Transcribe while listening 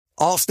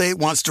Allstate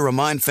wants to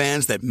remind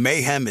fans that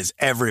mayhem is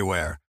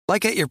everywhere,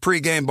 like at your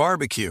pregame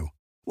barbecue.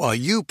 While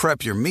you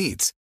prep your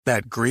meats,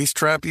 that grease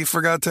trap you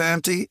forgot to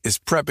empty is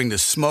prepping to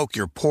smoke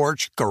your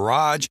porch,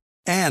 garage,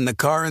 and the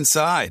car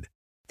inside.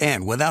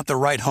 And without the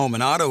right home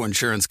and auto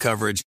insurance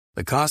coverage,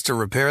 the cost to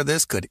repair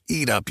this could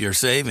eat up your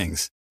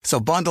savings. So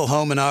bundle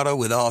home and auto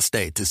with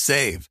Allstate to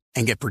save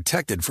and get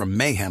protected from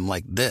mayhem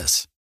like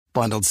this.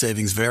 Bundled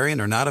savings vary and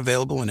are not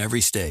available in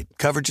every state.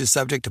 Coverage is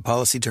subject to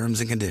policy terms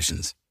and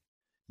conditions.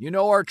 You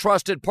know our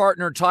trusted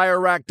partner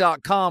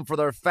TireRack.com for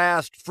their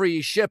fast,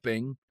 free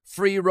shipping,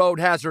 free road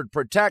hazard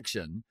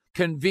protection,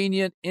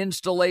 convenient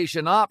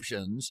installation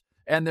options,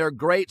 and their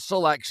great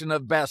selection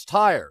of best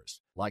tires,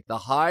 like the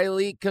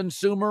highly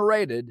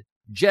consumer-rated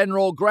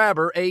General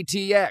Grabber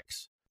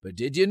ATX. But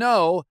did you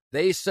know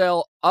they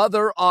sell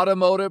other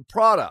automotive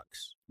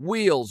products?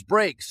 Wheels,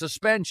 brakes,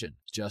 suspension,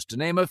 just to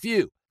name a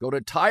few. Go to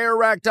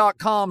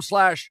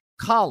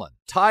TireRack.com/Colin.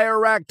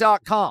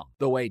 TireRack.com,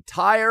 the way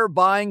tire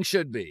buying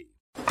should be.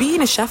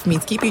 Being a chef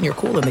means keeping your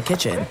cool in the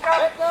kitchen.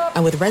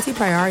 And with Resi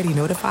Priority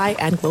Notify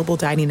and Global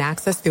Dining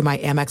Access through my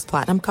Amex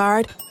Platinum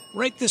card...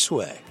 Right this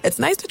way. It's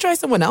nice to try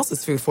someone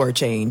else's food for a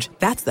change.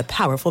 That's the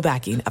powerful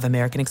backing of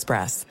American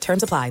Express.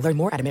 Terms apply. Learn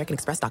more at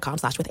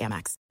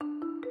americanexpress.com/withAmex.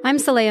 I'm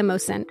Saleha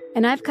Mohsen,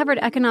 and I've covered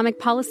economic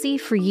policy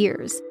for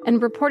years and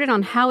reported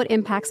on how it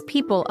impacts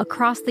people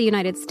across the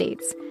United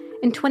States.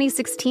 In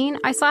 2016,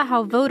 I saw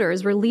how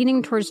voters were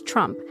leaning towards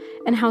Trump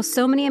and how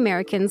so many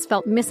Americans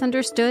felt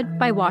misunderstood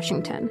by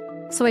Washington.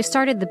 So I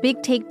started The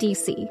Big Take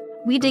DC.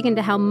 We dig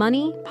into how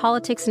money,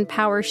 politics, and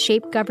power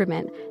shape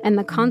government and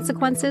the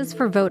consequences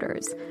for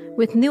voters.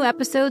 With new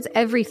episodes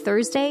every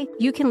Thursday,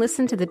 you can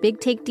listen to The Big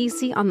Take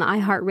DC on the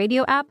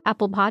iHeartRadio app,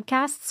 Apple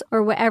Podcasts,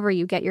 or wherever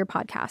you get your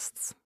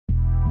podcasts.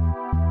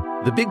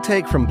 The Big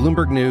Take from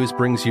Bloomberg News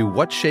brings you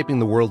what's shaping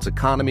the world's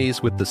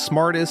economies with the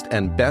smartest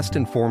and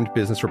best-informed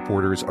business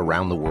reporters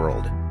around the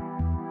world.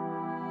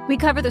 We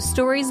cover the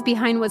stories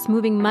behind what's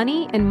moving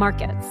money and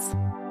markets,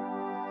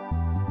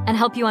 and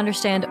help you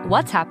understand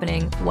what's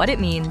happening, what it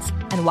means,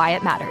 and why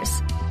it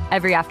matters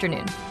every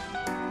afternoon.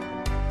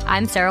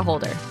 I'm Sarah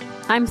Holder.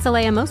 I'm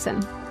Saleha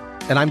Mohsen.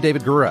 And I'm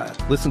David Gura.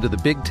 Listen to The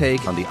Big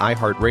Take on the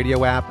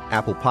iHeartRadio app,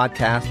 Apple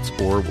Podcasts,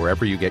 or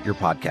wherever you get your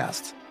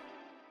podcasts.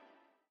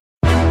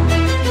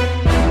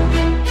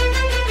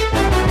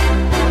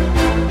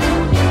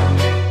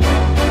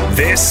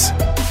 This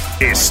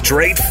is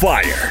Straight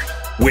Fire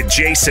with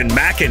Jason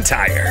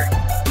McIntyre.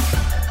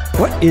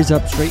 What is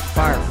up, Straight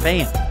Fire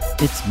fam?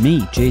 It's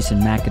me, Jason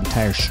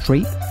McIntyre,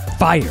 Straight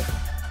Fire,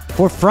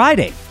 for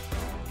Friday,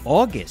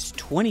 August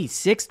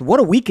 26th. What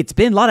a week it's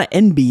been. A lot of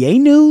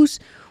NBA news.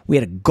 We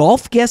had a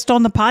golf guest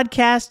on the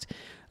podcast.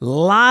 A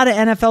lot of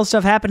NFL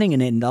stuff happening,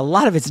 and a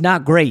lot of it's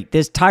not great.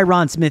 This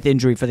Tyron Smith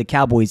injury for the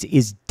Cowboys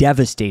is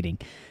devastating.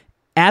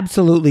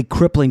 Absolutely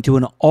crippling to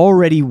an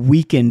already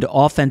weakened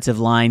offensive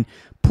line.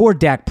 Poor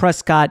Dak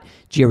Prescott,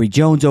 Jerry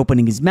Jones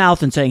opening his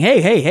mouth and saying,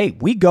 hey,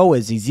 we go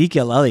as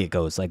Ezekiel Elliott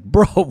goes. Like,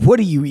 bro, what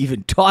are you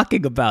even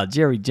talking about,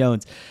 Jerry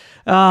Jones?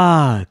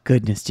 Ah,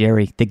 goodness,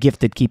 Jerry, the gift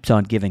that keeps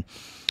on giving.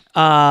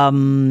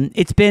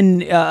 It's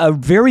been a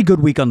very good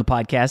week on the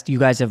podcast. You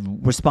guys have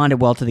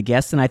responded well to the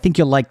guests, and I think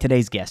you'll like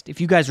today's guest.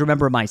 If you guys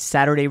remember my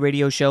Saturday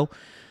radio show,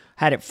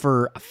 had it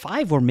for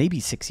 5 or maybe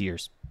 6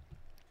 years,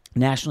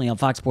 nationally on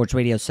Fox Sports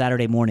Radio,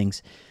 Saturday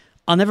mornings.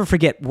 I'll never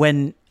forget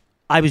when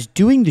I was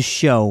doing the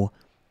show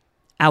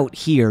out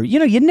here. You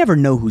know, you never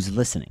know who's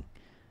listening,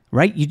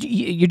 right?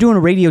 You're doing a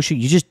radio show,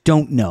 you just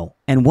don't know.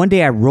 And one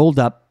day I rolled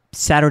up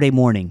Saturday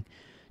morning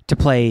to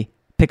play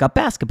pickup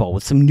basketball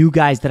with some new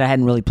guys that I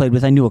hadn't really played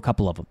with. I knew a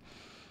couple of them.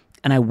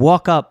 And I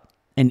walk up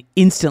and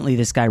instantly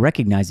this guy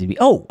recognizes me.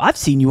 Oh, I've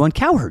seen you on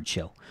Cowherd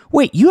Show.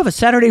 Wait, you have a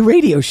Saturday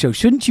radio show.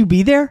 Shouldn't you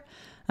be there?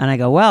 And I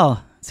go,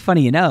 well, it's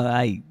funny, you know,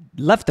 I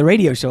left the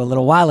radio show a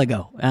little while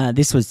ago.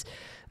 This was,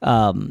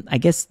 I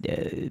guess,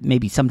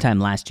 maybe sometime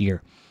last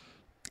year.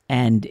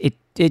 And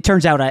it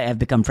turns out I have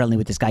become friendly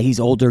with this guy. He's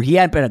older. He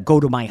hadn't been a go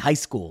to my high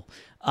school,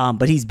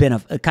 but he's been a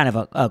kind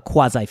of a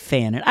quasi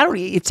fan. And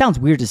it sounds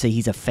weird to say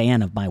he's a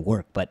fan of my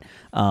work, but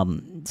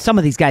some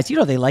of these guys, you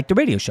know, they like the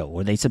radio show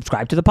or they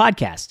subscribe to the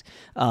podcast.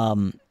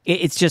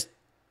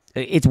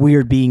 It's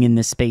weird being in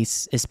this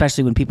space,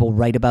 especially when people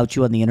write about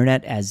you on the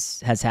internet,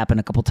 as has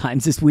happened a couple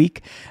times this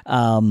week. You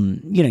know,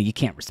 you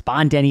can't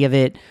respond to any of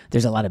it.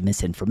 There's a lot of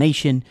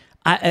misinformation.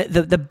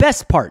 The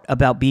best part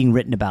about being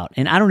written about,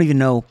 and I don't even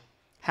know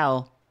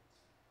how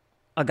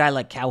a guy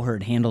like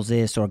Cowherd handles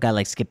this, or a guy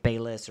like Skip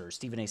Bayless or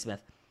Stephen A.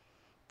 Smith,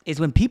 is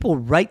when people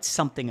write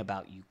something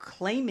about you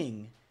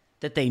claiming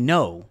that they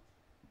know,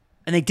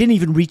 and they didn't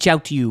even reach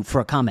out to you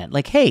for a comment.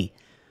 Like, hey,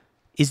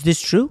 is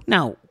this true?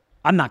 Now,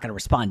 I'm not going to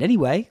respond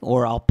anyway,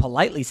 or I'll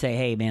politely say,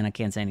 hey, man, I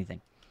can't say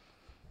anything.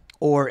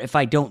 Or if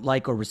I don't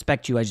like or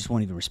respect you, I just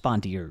won't even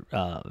respond to your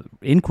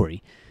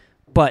inquiry.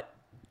 But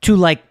to,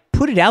 like,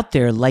 put it out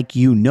there like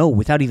you know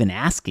without even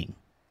asking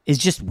is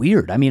just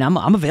weird. I mean,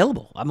 I'm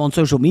available. I'm on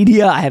social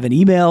media. I have an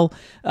email.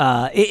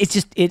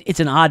 It's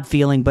an odd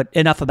feeling, but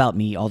enough about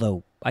me,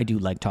 although I do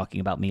like talking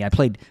about me. I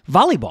played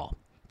volleyball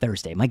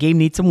Thursday. My game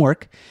needs some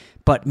work.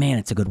 But, man,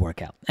 it's a good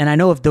workout. And I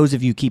know if those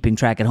of you keeping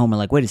track at home are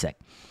like, wait a sec.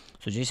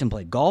 So Jason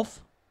played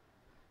golf,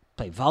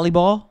 played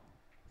volleyball,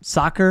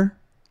 soccer,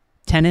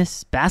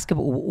 tennis,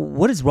 basketball.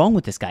 What is wrong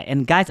with this guy?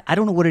 And, guys, I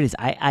don't know what it is.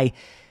 I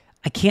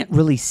can't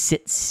really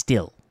sit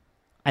still.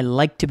 I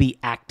like to be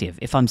active.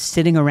 If I'm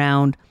sitting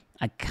around,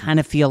 I kind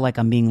of feel like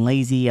I'm being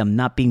lazy. I'm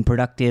not being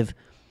productive.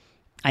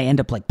 I end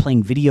up like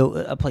playing play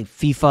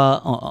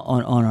FIFA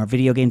on our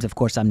video games. Of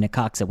course, I'm Nick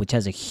Coxa, which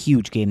has a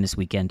huge game this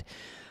weekend.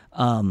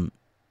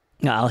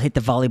 I'll hit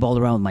the volleyball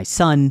around with my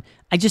son.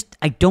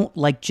 I don't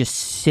like just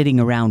sitting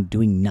around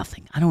doing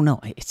nothing. I don't know.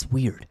 It's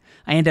weird.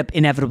 I end up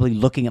inevitably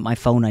looking at my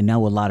phone. I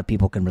know a lot of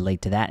people can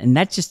relate to that. And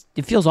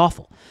it feels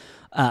awful.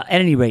 At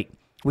any rate,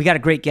 we got a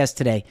great guest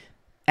today.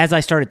 As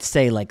I started to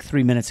say like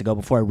 3 minutes ago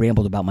before I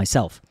rambled about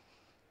myself,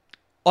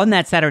 on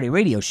that Saturday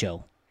radio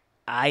show,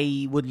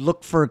 I would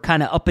look for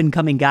kind of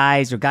up-and-coming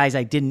guys or guys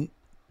I didn't,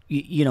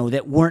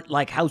 that weren't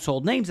like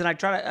household names, and I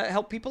try to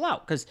help people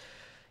out because,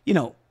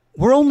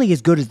 we're only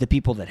as good as the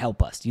people that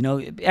help us.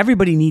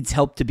 Everybody needs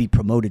help to be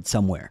promoted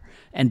somewhere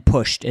and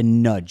pushed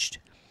and nudged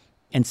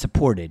and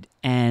supported.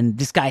 And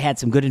this guy had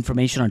some good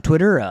information on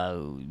Twitter.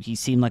 He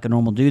seemed like a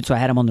normal dude, so I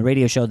had him on the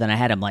radio show. Then I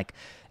had him like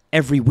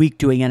every week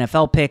doing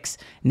NFL picks.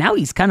 Now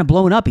he's kind of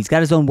blowing up. He's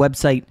got his own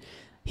website.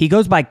 He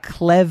goes by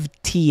Clev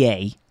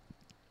TA.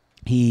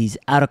 He's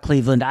out of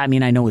Cleveland. I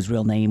mean, I know his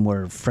real name.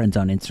 We're friends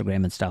on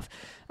Instagram and stuff.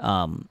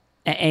 And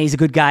he's a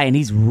good guy, and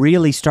he's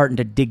really starting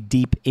to dig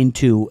deep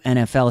into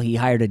NFL. He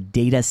hired a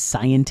data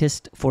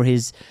scientist for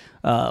his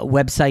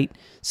website.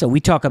 So we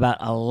talk about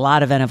a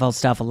lot of NFL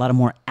stuff, a lot of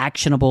more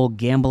actionable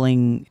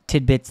gambling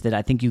tidbits that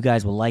I think you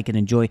guys will like and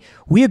enjoy.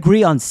 We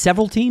agree on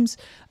several teams.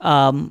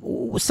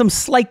 Some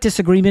slight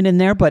disagreement in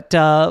there, but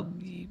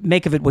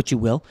make of it what you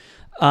will.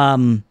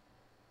 I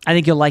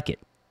think you'll like it.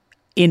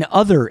 In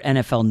other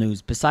NFL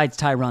news, besides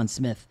Tyron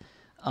Smith,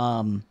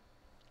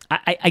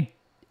 I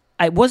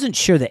wasn't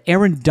sure the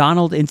Aaron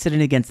Donald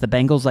incident against the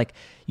Bengals. Like,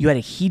 you had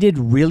a heated,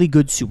 really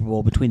good Super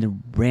Bowl between the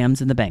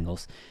Rams and the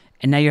Bengals,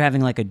 and now you're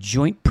having like a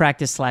joint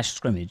practice /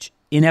 scrimmage.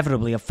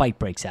 Inevitably, a fight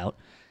breaks out.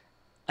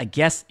 I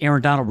guess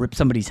Aaron Donald ripped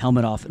somebody's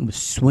helmet off and was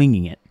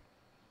swinging it.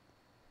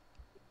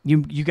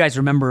 You guys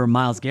remember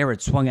Myles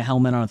Garrett swung a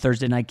helmet on a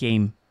Thursday night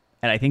game,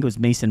 and I think it was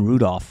Mason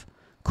Rudolph.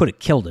 Could have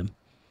killed him.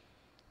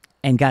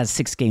 And got a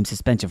 6-game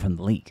suspension from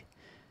the league.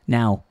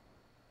 Now,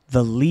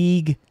 the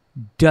league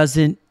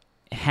doesn't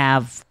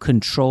have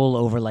control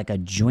over like a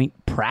joint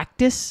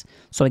practice,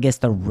 so I guess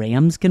the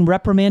Rams can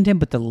reprimand him,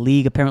 but the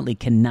league apparently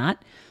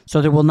cannot. So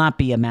there will not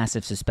be a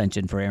massive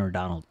suspension for Aaron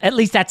Donald. At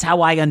least that's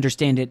how I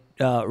understand it,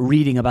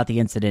 reading about the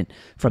incident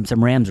from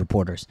some Rams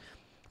reporters.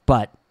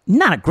 But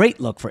not a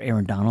great look for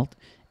Aaron Donald.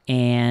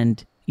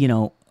 And,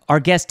 our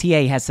guest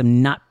TA has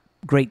some not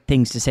great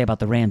things to say about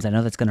the Rams. I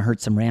know that's going to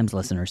hurt some Rams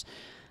listeners.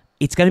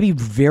 It's going to be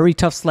very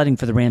tough sledding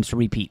for the Rams to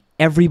repeat.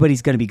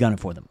 Everybody's going to be gunning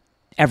for them.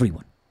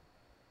 Everyone.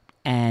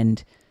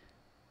 And,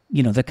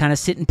 they're kind of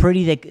sitting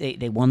pretty.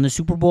 They won the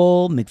Super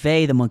Bowl.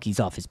 McVay, the monkey's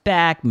off his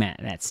back.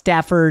 Matt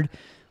Stafford.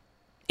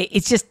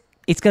 It's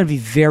going to be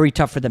very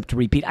tough for them to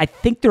repeat. I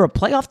think they're a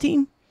playoff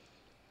team,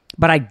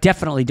 but I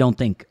definitely don't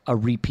think a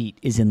repeat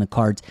is in the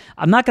cards.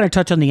 I'm not going to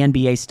touch on the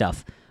NBA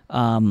stuff.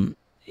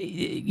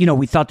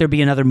 We thought there'd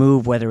be another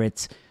move, whether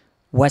it's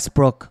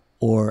Westbrook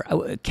or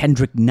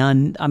Kendrick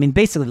Nunn. I mean,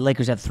 basically, the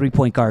Lakers have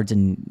 3-point guards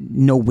and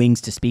no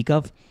wings to speak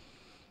of.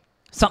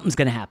 Something's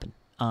going to happen.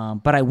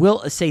 But I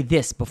will say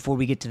this before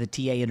we get to the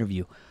TA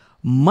interview.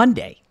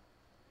 Monday,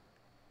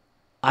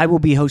 I will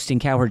be hosting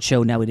Cowherd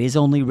Show. Now, it is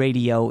only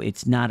radio.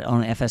 It's not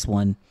on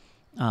FS1.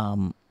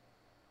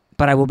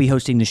 But I will be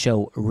hosting the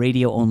show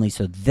radio only,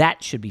 so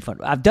that should be fun.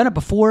 I've done it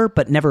before,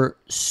 but never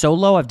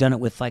solo. I've done it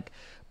with, like,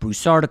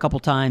 Broussard a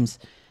couple times,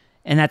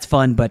 and that's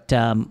fun. But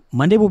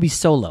Monday will be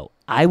solo.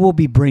 I will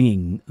be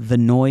bringing the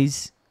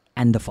noise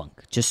and the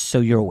funk, just so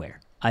you're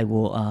aware. I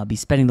will be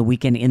spending the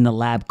weekend in the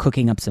lab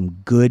cooking up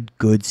some good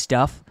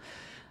stuff.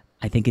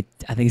 I think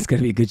it's going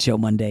to be a good show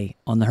Monday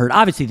on The Herd.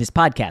 Obviously, this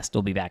podcast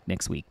will be back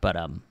next week. But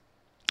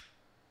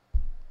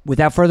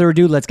without further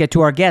ado, let's get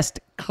to our guest,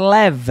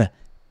 Clev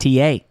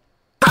TA.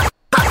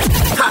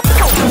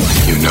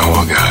 You know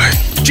a guy.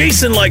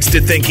 Jason likes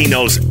to think he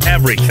knows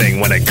everything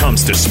when it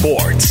comes to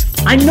sports.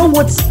 I know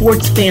what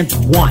sports fans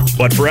want.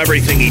 But for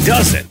everything he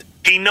doesn't,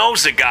 he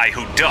knows a guy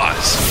who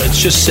does.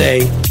 Let's just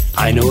say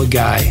I know a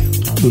guy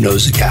who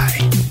knows a guy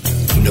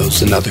who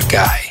knows another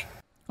guy.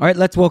 All right,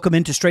 let's welcome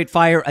into Straight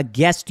Fire a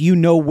guest you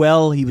know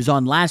well. He was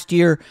on last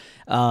year.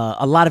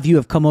 A lot of you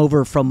have come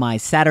over from my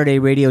Saturday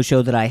radio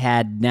show that I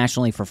had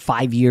nationally for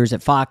 5 years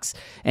at Fox,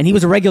 and he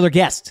was a regular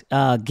guest,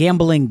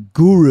 gambling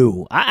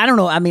guru. I don't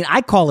know. I mean,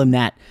 I call him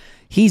that.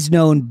 He's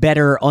known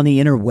better on the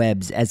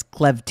interwebs as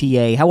Clev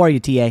TA. How are you,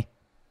 TA?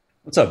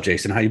 What's up,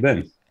 Jason? How you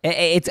been?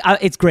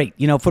 It's great.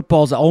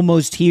 Football's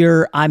almost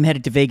here. I'm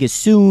headed to Vegas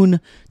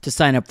soon to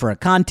sign up for a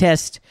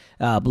contest,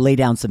 lay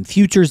down some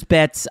futures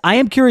bets. I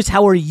am curious,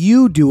 how are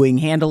you doing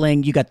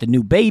handling? You got the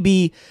new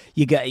baby.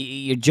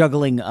 You're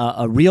juggling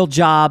a real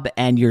job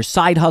and your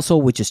side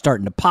hustle, which is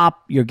starting to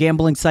pop. Your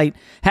gambling site.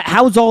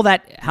 How's all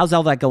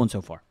that going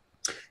so far?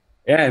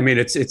 Yeah, I mean,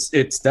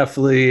 it's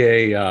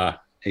definitely a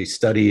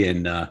study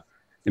in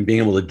being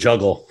able to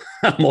juggle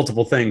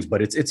multiple things,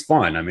 but it's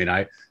fun. I mean,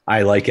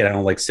 I like it. I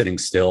don't like sitting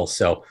still,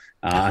 so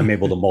I'm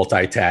able to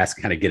multitask,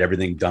 kind of get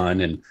everything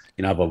done, and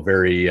I have a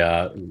very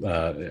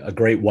a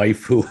great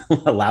wife who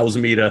allows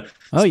me to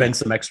spend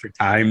some extra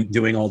time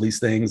doing all these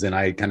things, and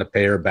I kind of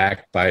pay her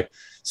back by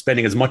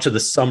spending as much of the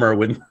summer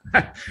with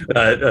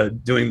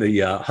doing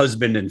the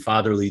husband and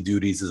fatherly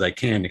duties as I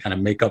can to kind of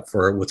make up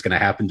for what's going to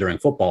happen during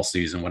football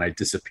season when I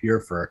disappear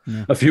for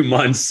a few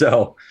months.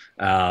 So,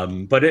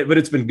 but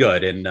it's been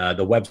good. And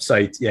the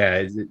website,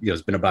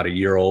 it's been about a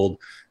year old.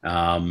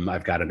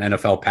 I've got an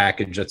NFL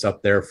package that's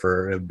up there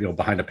for,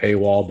 behind a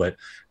paywall, but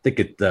I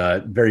think it's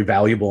very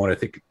valuable. And I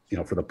think,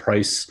 for the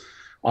price,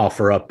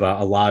 offer up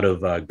a lot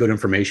of good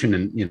information.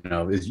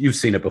 And, as you've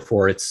seen it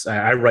before,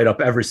 I write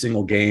up every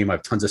single game. I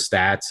have tons of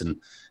stats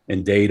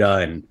and data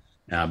and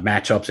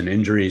matchups and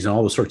injuries and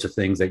all those sorts of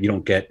things that you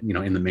don't get,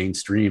 in the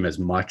mainstream as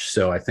much.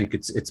 So I think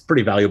it's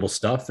pretty valuable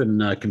stuff,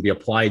 and can be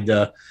applied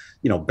to,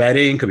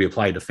 betting, could be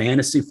applied to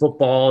fantasy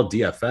football,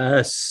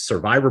 DFS,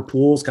 survivor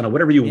pools, kind of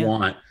whatever you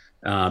want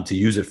to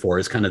use it for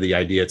is kind of the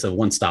idea. It's a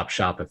one-stop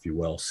shop, if you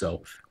will.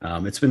 So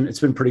it's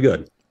been pretty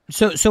good.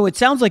 So it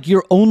sounds like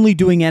you're only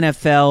doing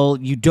NFL.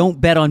 You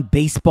don't bet on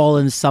baseball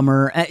in the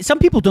summer. Some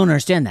people don't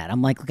understand that.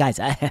 I'm like, guys,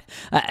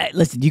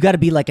 listen. You got to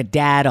be like a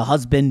dad, a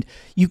husband.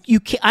 You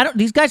can't, I don't.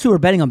 These guys who are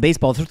betting on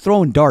baseball, they're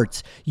throwing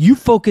darts. You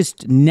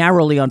focused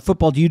narrowly on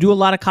football. Do you do a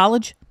lot of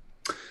college?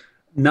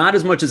 Not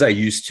as much as I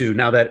used to.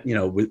 Now that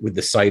with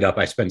the site up,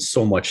 I spend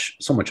so much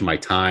of my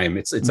time.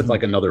 It's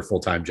like another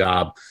full-time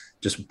job,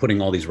 just putting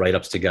all these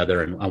write-ups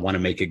together, and I want to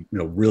make it,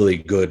 really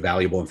good,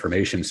 valuable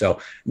information. So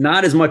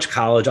not as much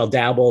college. I'll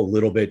dabble a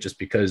little bit just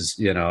because,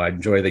 I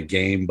enjoy the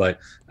game, but,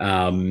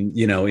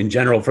 in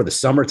general for the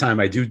summertime,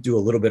 I do a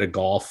little bit of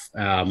golf,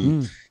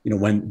 when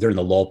during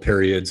the lull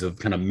periods of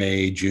kind of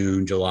May,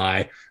 June,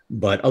 July,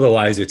 but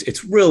otherwise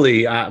it's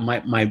really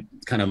my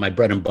kind of my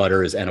bread and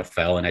butter is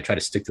NFL, and I try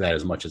to stick to that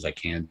as much as I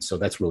can. So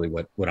that's really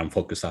what I'm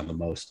focused on the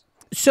most.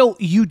 So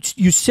you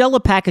sell a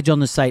package on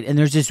the site, and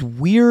there's this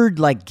weird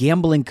like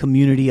gambling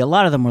community. A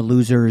lot of them are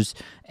losers,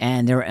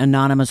 and they're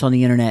anonymous on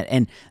the internet,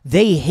 and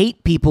they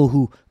hate people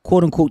who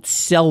quote unquote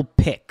sell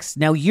picks.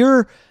 Now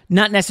you're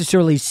not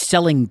necessarily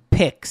selling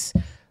picks,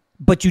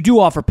 but you do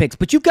offer picks.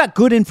 But you've got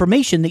good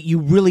information that you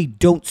really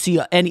don't see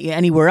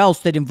anywhere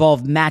else that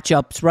involve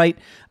matchups, right?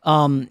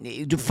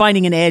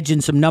 Finding an edge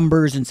and some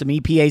numbers and some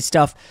EPA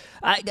stuff.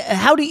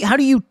 How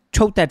do you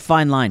tote that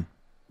fine line?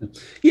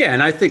 Yeah.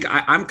 And I think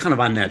I'm kind of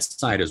on that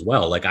side as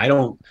well. Like I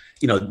don't,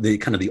 the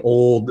kind of the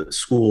old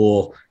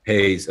school,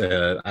 hey,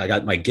 I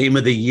got my game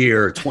of the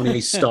year,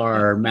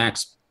 20-star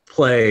max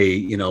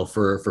play,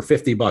 for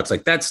 $50.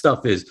 Like that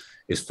stuff is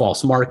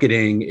false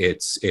marketing.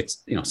 It's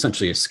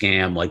essentially a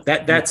scam. Like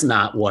that's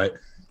not what,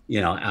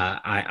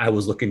 I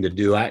was looking to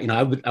do.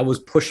 I was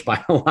pushed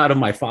by a lot of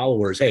my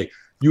followers. Hey,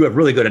 you have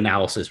really good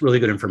analysis, really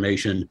good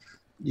information.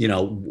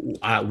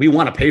 We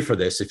want to pay for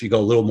this if you go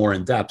a little more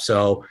in depth.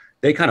 So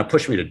they kind of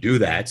pushed me to do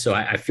that. So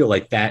I feel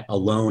like that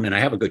alone, and I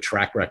have a good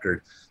track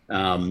record,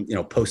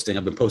 posting.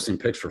 I've been posting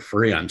picks for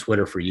free on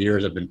Twitter for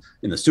years. I've been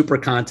in the Super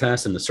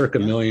Contest and the Circa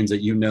Millions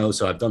that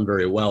so I've done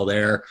very well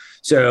there.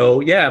 So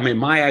yeah, I mean,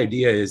 my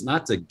idea is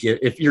not to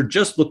if you're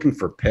just looking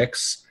for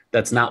picks,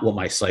 that's not what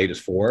my site is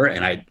for.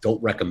 And I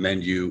don't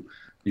recommend you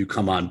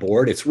come on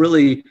board. It's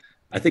really,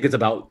 I think it's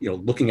about,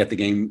 looking at the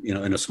game,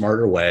 in a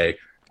smarter way.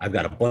 I've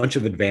got a bunch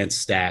of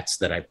advanced stats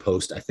that I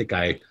post. I think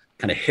I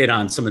kind of hit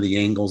on some of the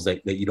angles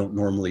that you don't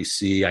normally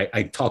see.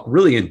 I talk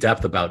really in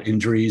depth about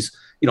injuries,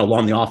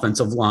 along the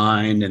offensive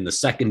line and the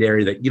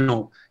secondary that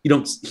you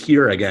don't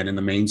hear again in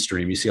the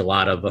mainstream. You see a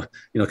lot of,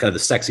 kind of the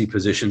sexy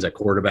positions at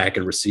quarterback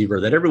and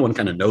receiver that everyone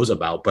kind of knows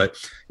about, but,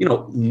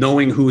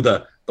 knowing who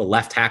the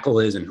left tackle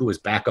is and who his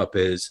backup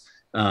is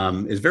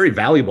very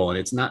valuable, and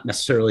it's not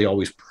necessarily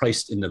always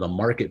priced into the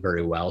market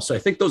very well. So I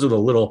think those are the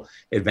little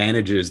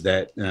advantages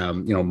that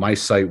my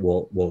site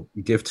will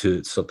give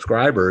to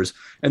subscribers.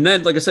 And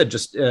then, like I said,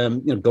 just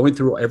going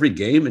through every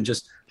game and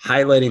just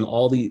highlighting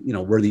all the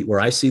where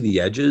I see the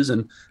edges,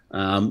 and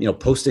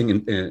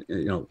posting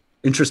and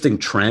interesting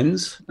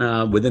trends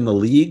within the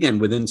league and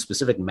within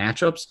specific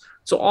matchups.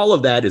 So all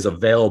of that is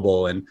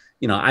available. And,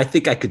 I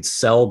think I could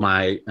sell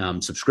my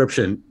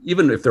subscription,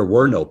 even if there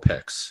were no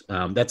picks.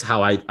 That's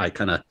how I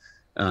kind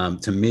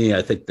of, to me,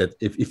 I think that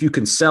if you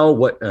can sell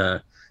what,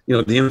 the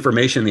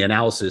information, the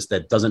analysis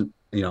that doesn't,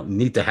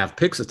 need to have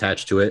picks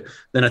attached to it,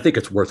 then I think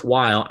it's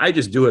worthwhile. I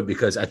just do it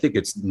because I think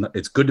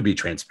it's good to be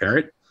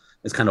transparent.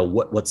 It's kind of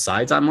what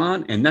sides I'm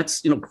on. And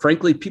that's,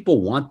 frankly,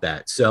 people want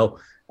that. So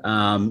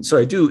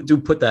I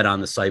do put that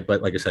on the site,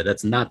 but like I said,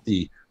 that's not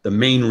the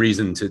main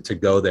reason to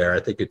go there.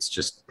 I think it's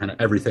just kind of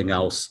everything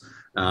else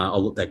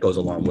that goes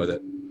along with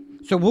it.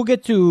 So we'll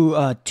get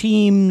to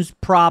teams,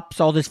 props,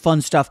 all this fun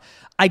stuff.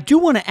 I do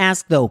want to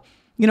ask though,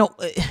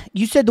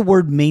 you said the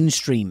word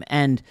mainstream,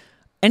 and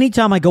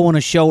anytime I go on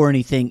a show or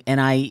anything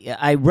and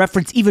I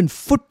reference even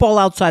Football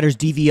Outsiders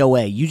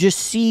DVOA, you just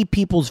see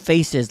people's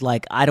faces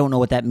like, I don't know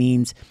what that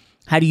means.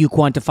 How do you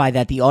quantify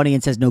that? The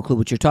audience has no clue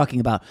what you're talking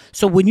about.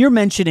 So when you're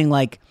mentioning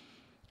like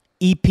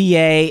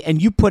EPA,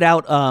 and you put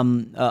out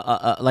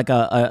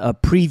a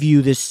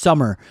preview this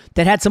summer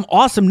that had some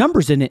awesome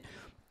numbers in it,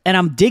 and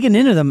I'm digging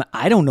into them.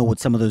 I don't know what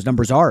some of those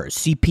numbers are.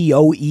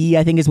 CPOE,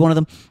 I think, is one of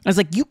them. I was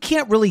like, you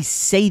can't really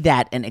say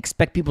that and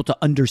expect people to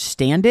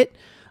understand it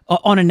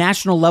on a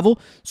national level.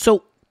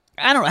 So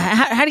I don't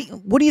know.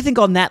 What do you think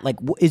on that? Like,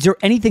 is there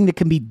anything that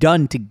can be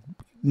done to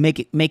make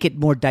it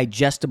more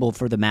digestible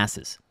for the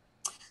masses?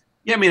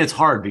 Yeah, I mean, it's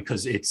hard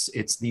because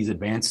it's these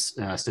advanced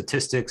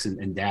statistics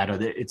and data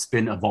that it's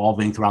been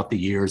evolving throughout the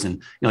years.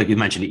 And like you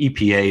mentioned,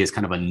 EPA is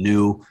kind of a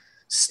new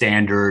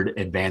standard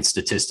advanced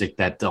statistic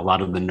that a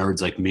lot of the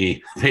nerds like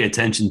me pay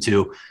attention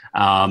to.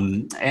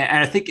 And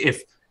I think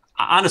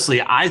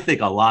I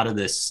think a lot of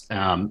this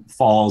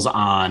falls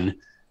on,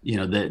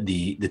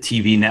 the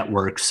TV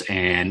networks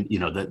and,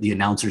 the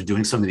announcers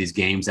doing some of these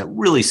games that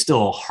really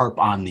still harp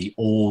on the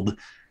old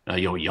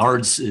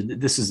yards.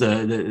 This is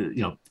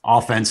the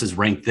offense is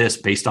ranked this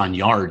based on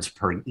yards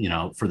per,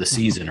 for the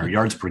season or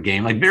yards per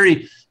game, like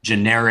very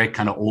generic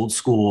kind of old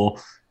school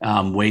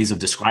ways of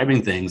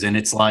describing things. And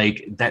it's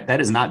like that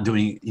is not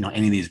doing,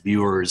 any of these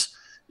viewers,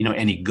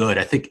 any good.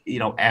 I think,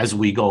 as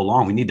we go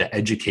along, we need to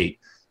educate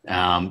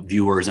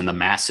viewers and the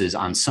masses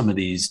on some of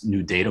these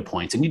new data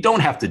points. And you don't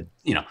have to,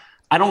 you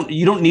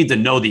don't need to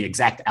know the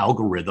exact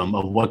algorithm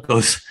of what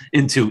goes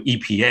into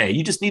EPA.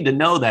 You just need to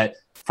know that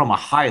from a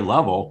high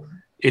level,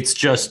 it's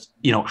just,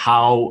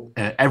 how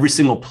every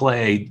single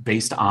play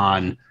based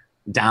on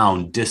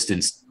down,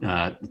 distance,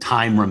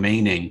 time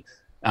remaining,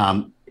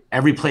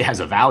 every play has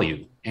a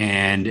value.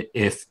 And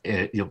if,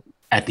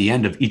 at the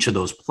end of each of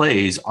those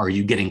plays, are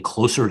you getting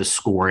closer to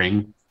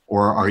scoring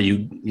or are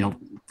you,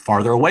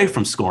 farther away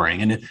from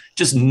scoring? And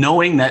just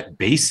knowing that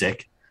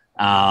basic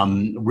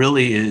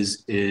really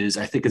is,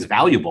 I think, is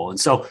valuable. And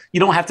so you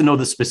don't have to know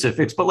the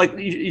specifics, but like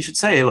you should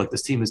say, look,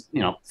 this team is,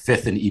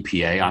 fifth in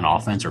EPA on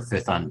offense or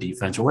fifth on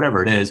defense or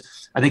whatever it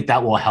is. I think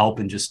that will help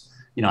and just,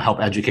 help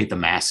educate the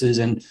masses.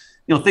 And,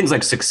 things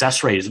like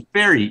success rate is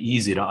very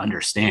easy to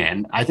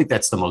understand. I think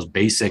that's the most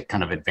basic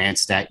kind of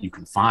advanced stat you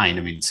can find.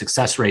 I mean,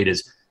 success rate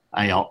is,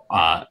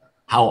 how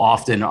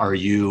often are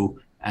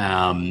you,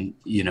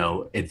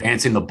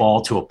 advancing the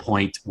ball to a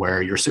point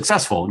where you're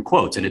successful in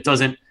quotes, and it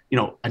doesn't,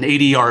 an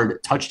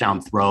 80-yard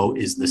touchdown throw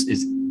is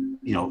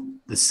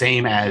the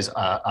same as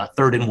a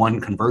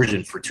 3rd-and-1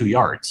 conversion for 2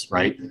 yards,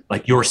 right?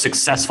 Like you're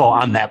successful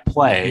on that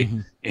play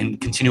in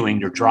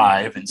continuing your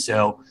drive. And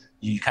so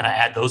you kind of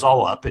add those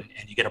all up and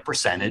you get a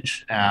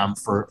percentage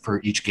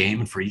for each game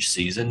and for each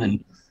season.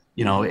 And,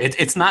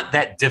 it's not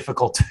that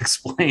difficult to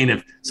explain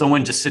if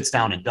someone just sits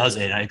down and does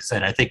it. Like I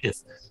said, I think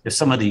if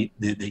some of the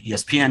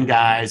ESPN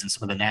guys and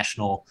some of the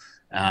national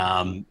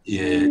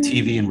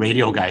TV and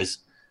radio guys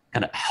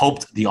kind of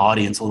helped the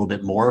audience a little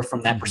bit more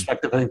from that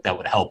perspective, I think that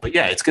would help. But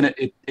yeah,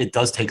 it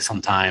does take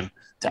some time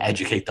to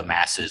educate the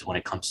masses when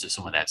it comes to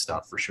some of that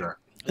stuff for sure.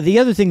 The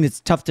other thing that's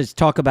tough to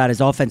talk about is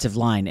offensive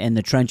line and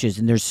the trenches.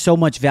 And there's so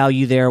much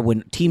value there.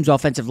 When teams'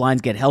 offensive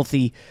lines get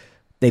healthy,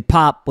 they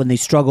pop. When they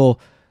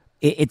struggle,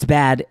 it's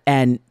bad.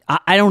 And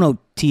I don't know,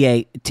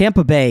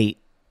 Tampa Bay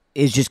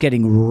is just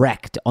getting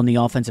wrecked on the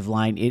offensive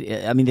line.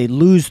 They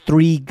lose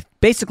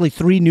basically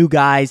three new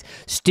guys.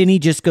 Stinney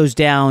just goes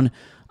down.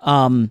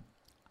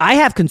 I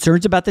have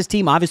concerns about this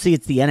team. Obviously,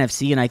 it's the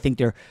NFC, and I think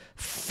they're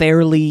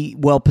fairly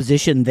well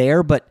positioned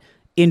there. But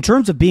in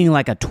terms of being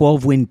like a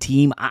 12-win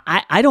team,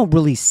 I don't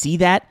really see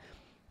that.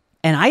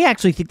 And I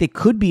actually think they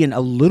could be in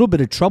a little bit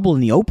of trouble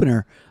in the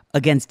opener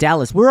against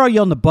Dallas. Where are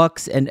you on the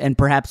Bucs and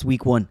perhaps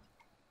Week 1?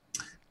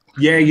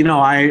 Yeah,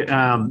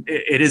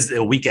 it is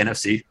a weak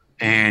NFC,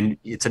 and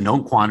it's a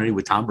known quantity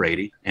with Tom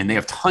Brady, and they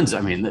have tons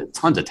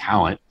of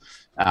talent.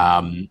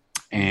 And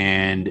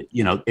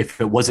if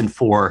it wasn't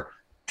for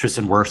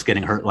Tristan Wirfs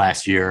getting hurt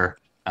last year,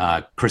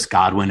 Chris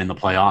Godwin in the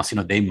playoffs,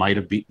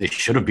 they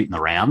should have beaten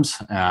the Rams,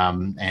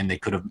 and they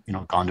could have,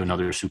 gone to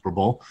another Super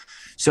Bowl.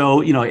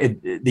 So,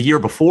 the year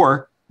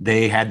before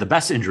they had the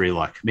best injury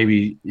luck,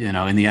 maybe, in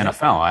the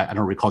NFL. I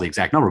don't recall the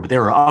exact number, but they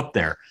were up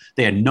there.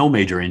 They had no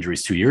major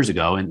injuries 2 years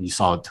ago, and you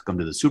saw it took them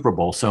to the Super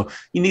Bowl. So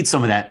you need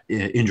some of that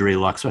injury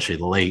luck, especially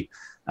late,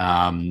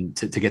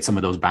 to get some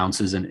of those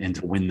bounces and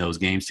to win those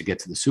games to get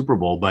to the Super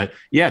Bowl. But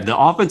yeah, the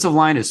offensive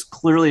line is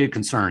clearly a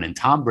concern, and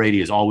Tom Brady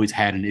has always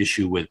had an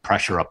issue with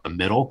pressure up the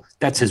middle.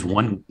 That's his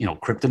one,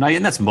 kryptonite,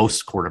 and that's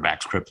most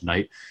quarterbacks'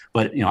 kryptonite.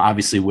 But,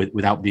 obviously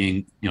without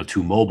being,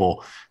 too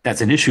mobile,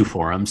 that's an issue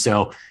for him.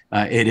 So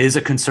it is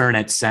a concern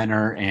at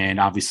center and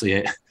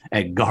obviously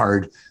at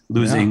guard,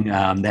 losing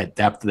that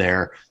depth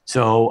there.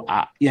 So,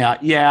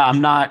 I'm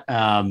not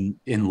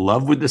in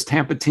love with this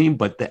Tampa team,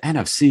 but the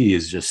NFC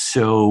is just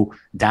so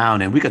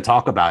down. And we could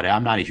talk about it.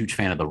 I'm not a huge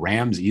fan of the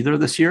Rams either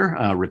this year,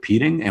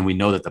 repeating. And we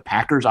know that the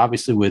Packers,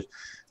 obviously, with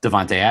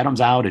Devontae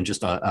Adams out and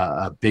just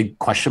a big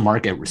question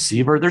mark at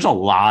receiver, there's a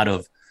lot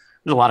of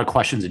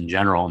questions in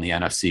general in the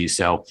NFC.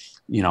 So,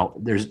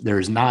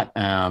 there's not,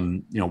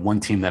 one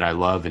team that I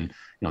love, and,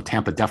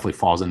 Tampa definitely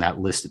falls in that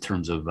list in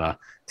terms of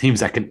teams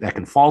that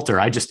can falter.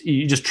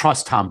 You just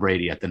trust Tom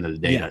Brady at the end of the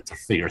day to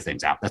figure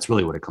things out. That's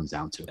really what it comes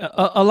down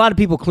to. A lot of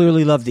people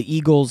clearly love the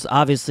Eagles.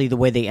 Obviously, the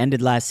way they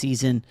ended last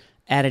season,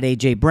 added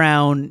A.J.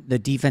 Brown. The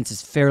defense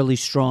is fairly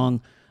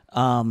strong.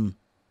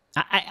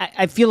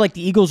 I feel like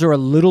the Eagles are a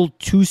little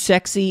too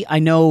sexy. I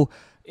know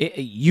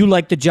you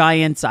like the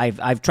Giants.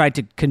 I've tried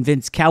to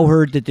convince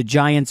Cowherd that the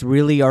Giants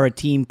really are a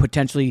team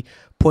potentially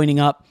pointing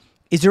up.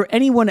 Is there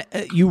anyone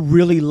you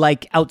really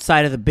like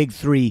outside of the big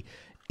three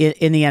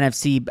in the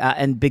NFC,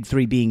 and big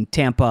three being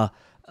Tampa,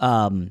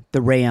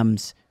 the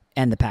Rams,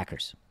 and the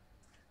Packers?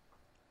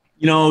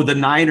 The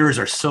Niners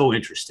are so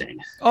interesting.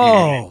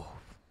 Oh.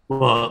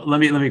 Well, let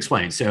me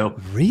explain. So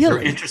really?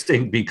 They're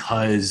interesting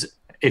because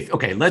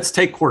let's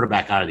take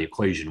quarterback out of the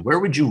equation. Where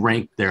would you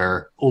rank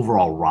their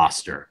overall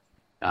roster?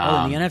 In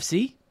the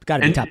NFC? Got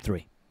to be top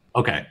three.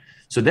 Okay.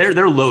 So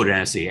they're loaded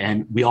NFC,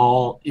 and we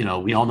all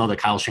know that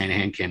Kyle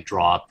Shanahan can't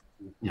draw up,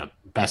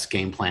 best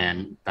game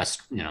plan,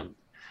 best, play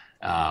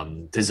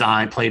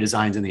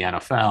designs in the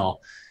NFL.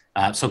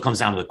 So it comes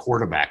down to the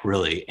quarterback,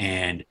 really.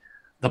 And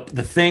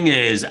the thing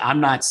is, I'm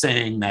not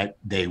saying that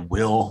they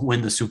will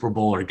win the Super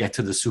Bowl or get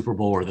to the Super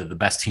Bowl or they're the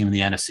best team in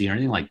the NFC or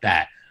anything like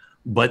that.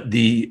 But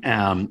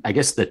I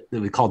guess that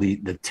we call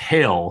the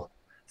tail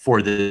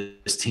for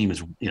this team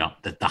is,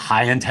 the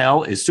high end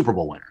tail is Super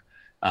Bowl winner.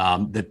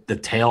 The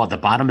tail at the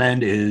bottom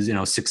end is,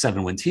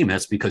 6-7 win team.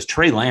 That's because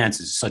Trey Lance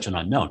is such an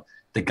unknown.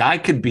 The guy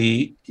could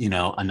be,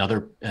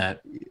 another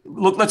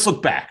let's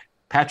look back.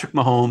 Patrick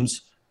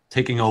Mahomes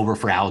taking over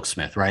for Alex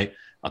Smith, right?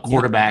 A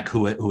quarterback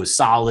who is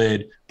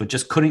solid, but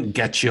just couldn't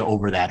get you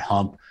over that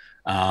hump.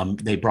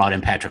 They brought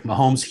in Patrick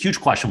Mahomes, huge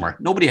question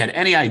mark. Nobody had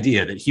any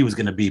idea that he was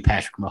going to be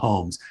Patrick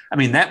Mahomes. I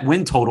mean, that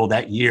win total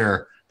that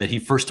year that he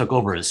first took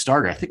over as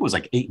starter, I think it was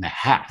like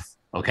 8.5.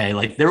 Okay.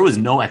 Like there was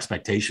no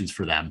expectations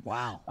for them.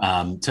 Wow.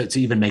 To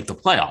even make the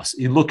playoffs.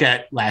 You look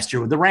at last year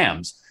with the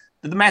Rams,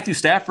 the Matthew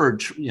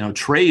Stafford,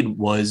 trade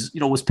was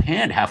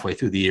panned halfway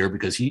through the year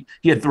because he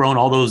had thrown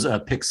all those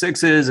pick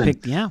sixes and,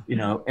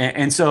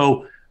 and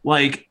so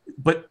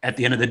but at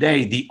the end of the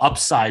day, the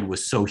upside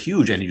was so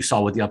huge, and you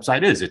saw what the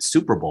upside is. It's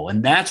Super Bowl.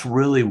 And that's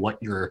really what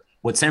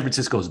San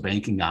Francisco is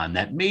banking on,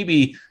 that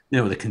maybe,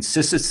 the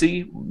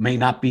consistency may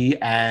not be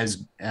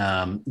as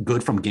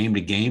good from game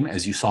to game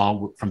as you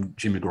saw from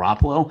Jimmy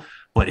Garoppolo,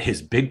 but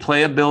his big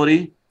play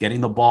ability, getting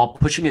the ball,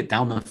 pushing it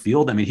down the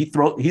field. I mean,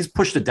 he's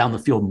pushed it down the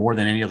field more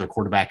than any other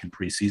quarterback in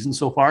preseason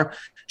so far.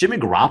 Jimmy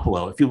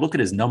Garoppolo, if you look at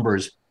his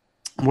numbers,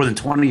 more than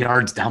 20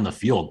 yards down the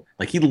field,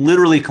 like he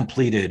literally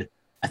completed,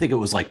 I think it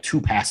was like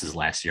 2 passes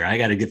last year. I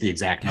got to get the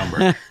exact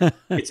number.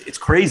 It's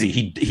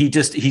crazy.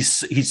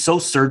 He's so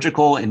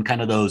surgical in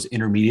kind of those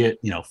intermediate,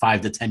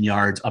 5 to 10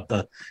 yards up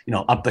the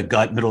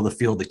gut, middle of the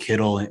field, to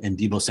Kittle and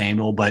Deebo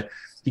Samuel, but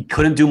he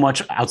couldn't do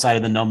much outside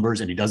of the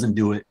numbers, and he doesn't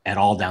do it at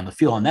all down the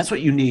field. And that's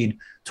what you need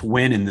to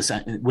win the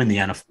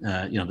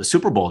NFL, the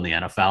Super Bowl in the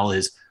NFL,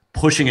 is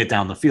pushing it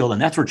down the field.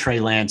 And that's where Trey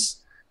Lance,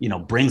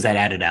 brings that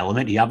added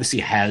element. He obviously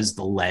has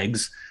the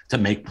legs to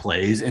make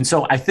plays. And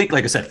so I think,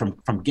 like I said,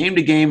 from game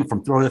to game,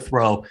 from throw to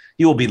throw,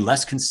 he will be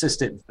less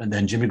consistent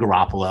than Jimmy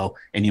Garoppolo.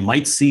 And you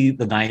might see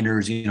the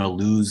Niners,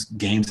 lose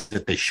games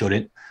that they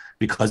shouldn't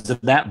because of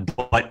that.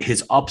 But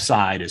his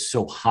upside is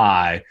so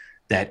high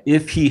that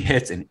if he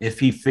hits and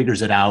if he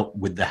figures it out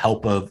with the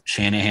help of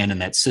Shanahan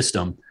and that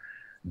system,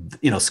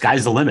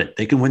 sky's the limit.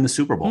 They can win the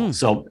Super Bowl.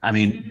 So, I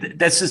mean,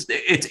 that's just,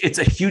 it's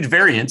a huge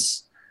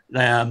variance.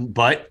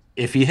 But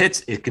if he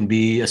hits, it can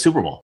be a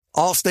Super Bowl.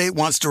 Allstate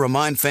wants to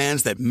remind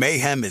fans that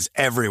mayhem is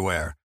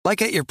everywhere,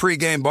 like at your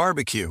pregame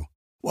barbecue.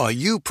 While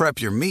you prep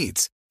your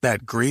meats,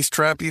 that grease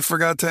trap you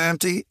forgot to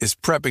empty is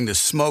prepping to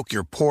smoke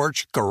your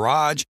porch,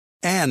 garage,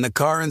 and the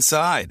car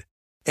inside.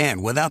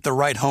 And without the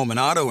right home and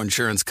auto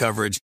insurance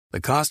coverage, the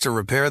cost to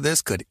repair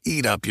this could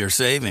eat up your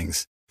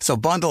savings. So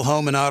bundle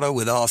home and auto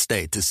with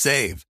Allstate to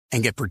save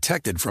and get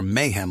protected from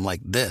mayhem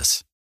like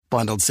this.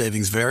 Bundled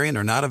savings vary and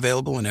are not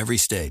available in every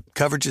state.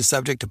 Coverage is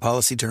subject to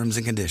policy terms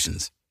and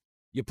conditions.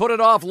 You put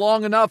it off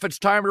long enough, it's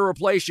time to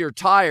replace your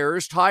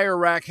tires. Tire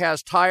Rack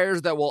has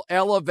tires that will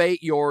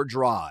elevate your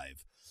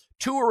drive.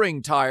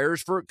 Touring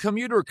tires for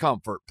commuter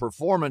comfort,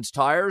 performance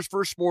tires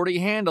for sporty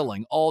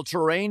handling,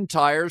 all-terrain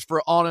tires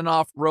for on- and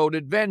off-road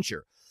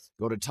adventure.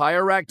 Go to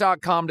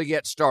TireRack.com to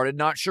get started.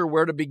 Not sure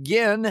where to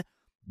begin?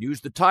 Use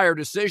the Tire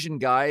Decision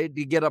Guide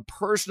to get a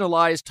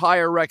personalized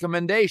tire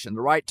recommendation,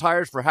 the right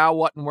tires for how,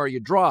 what, and where you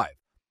drive.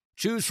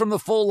 Choose from the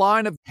full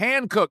line of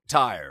hand-cooked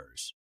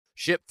tires.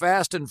 Ship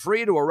fast and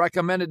free to a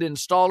recommended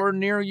installer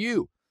near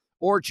you.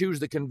 Or choose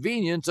the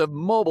convenience of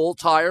mobile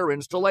tire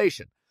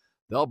installation.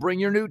 They'll bring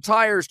your new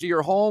tires to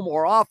your home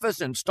or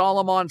office and install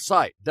them on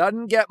site.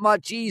 Doesn't get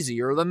much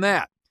easier than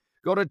that.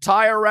 Go to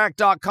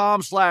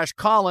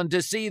TireRack.com/Colin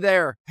to see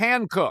their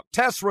hand-cooked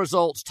test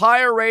results,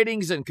 tire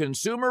ratings, and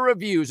consumer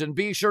reviews, and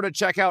be sure to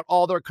check out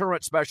all their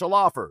current special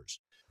offers.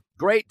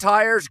 Great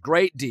tires,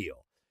 great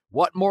deal.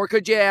 What more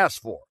could you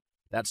ask for?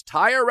 That's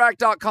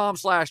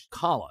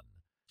TireRack.com/Colin.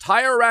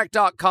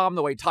 TireRack.com,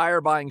 the way tire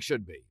buying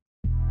should be.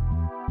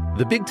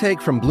 The Big Take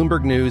from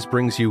Bloomberg News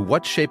brings you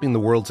what's shaping the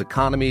world's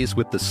economies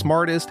with the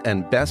smartest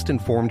and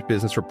best-informed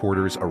business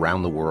reporters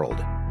around the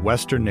world.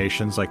 Western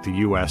nations like the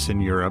U.S.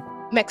 and Europe.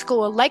 Mexico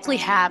will likely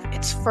have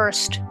its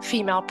first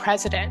female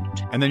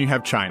president. And then you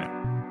have China.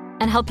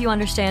 And help you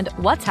understand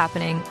what's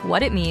happening,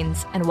 what it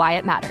means, and why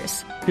it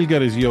matters. He'll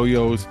get his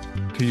yo-yos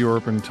to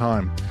Europe in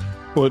time.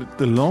 But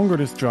the longer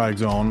this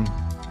drags on,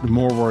 the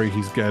more worried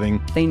he's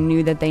getting. They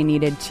knew that they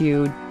needed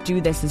to do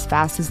this as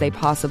fast as they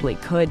possibly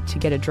could to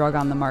get a drug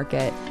on the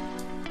market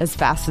as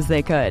fast as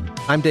they could.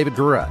 I'm David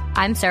Gura.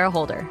 I'm Sarah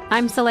Holder.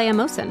 I'm Saleha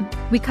Mohsin.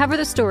 We cover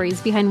the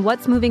stories behind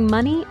what's moving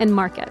money and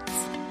markets.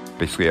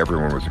 Basically,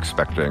 everyone was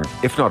expecting,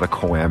 if not a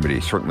calamity,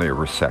 certainly a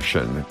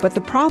recession. But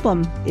the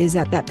problem is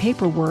that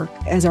paperwork,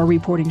 as our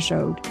reporting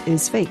showed,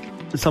 is fake.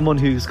 As someone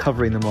who's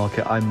covering the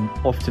market, I'm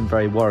often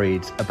very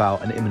worried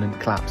about an imminent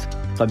collapse.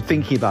 So I'm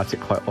thinking about it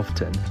quite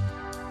often.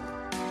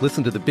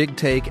 Listen to The Big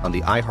Take on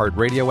the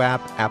iHeartRadio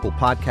app, Apple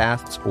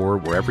Podcasts, or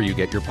wherever you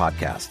get your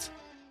podcasts.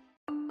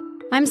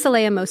 I'm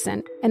Saleha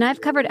Mohsin, and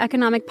I've covered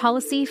economic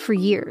policy for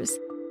years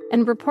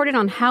and reported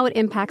on how it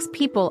impacts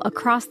people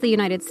across the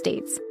United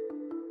States.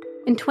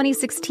 In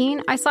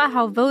 2016, I saw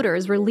how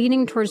voters were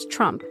leaning towards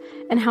Trump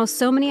and how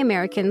so many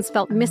Americans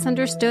felt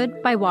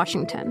misunderstood by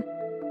Washington.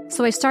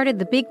 So I started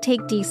The Big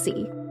Take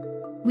DC.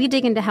 We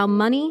dig into how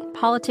money,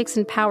 politics,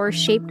 and power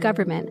shape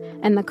government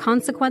and the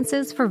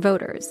consequences for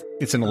voters.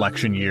 It's an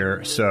election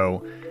year,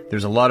 so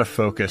there's a lot of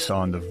focus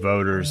on the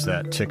voters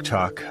that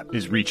TikTok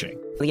is reaching.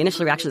 The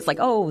initial reaction is like,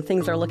 oh,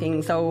 things are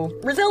looking so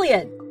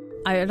resilient.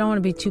 I don't want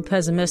to be too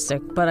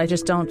pessimistic, but I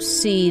just don't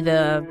see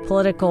the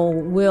political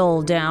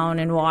will down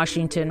in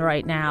Washington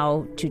right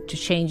now to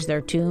change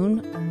their tune.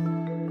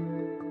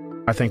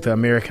 I think the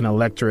American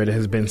electorate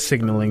has been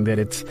signaling that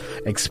it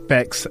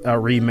expects a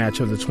rematch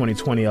of the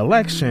 2020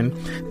 election.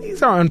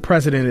 These are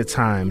unprecedented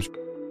times.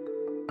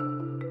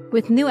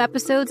 With new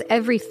episodes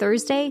every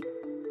Thursday,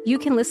 you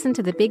can listen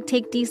to The Big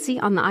Take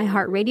DC on the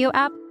iHeartRadio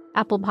app,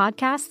 Apple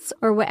Podcasts,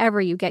 or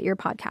wherever you get your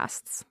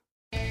podcasts.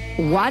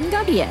 Juan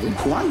Gabriel,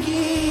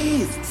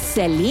 Juanquis,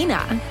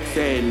 Selena,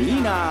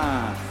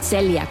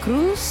 Celia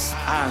Cruz,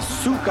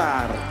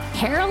 Azúcar,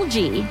 Harold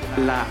G,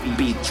 La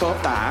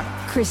Bichota,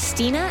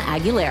 Christina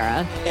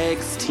Aguilera,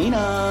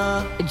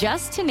 Ex-Tina,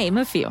 just to name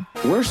a few.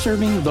 We're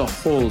serving the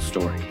whole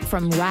story.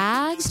 From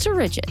rags to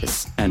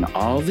riches. And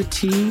all the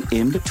tea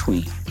in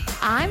between.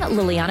 I'm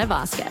Liliana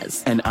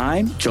Vasquez. And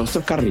I'm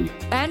Joseph Carrillo.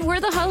 And we're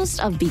the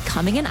host of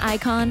Becoming an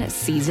Icon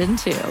Season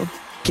 2.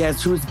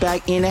 Guess who's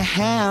back in the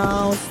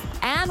house?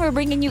 And we're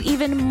bringing you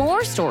even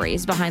more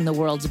stories behind the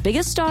world's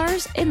biggest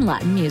stars in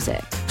Latin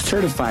music.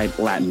 Certified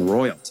Latin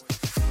royalty.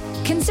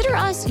 Consider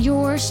us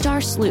your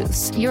star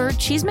sleuths, your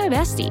chisme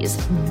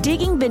besties,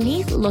 digging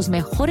beneath los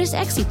mejores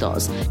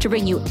éxitos to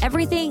bring you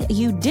everything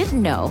you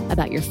didn't know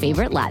about your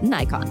favorite Latin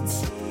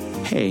icons.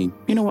 Hey,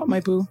 you know what, my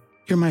boo?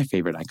 You're my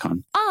favorite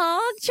icon.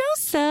 Aw,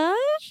 Joseph.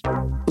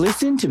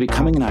 Listen to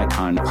Becoming an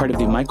Icon, part of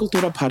the Michael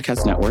Dura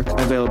Podcast Network,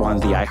 available on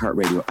the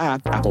iHeartRadio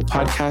app, Apple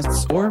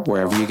Podcasts, or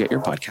wherever you get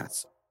your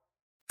podcasts.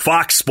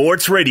 Fox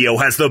Sports Radio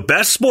has the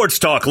best sports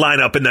talk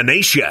lineup in the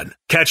nation.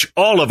 Catch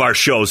all of our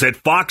shows at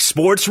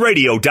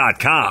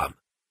foxsportsradio.com.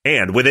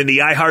 And within the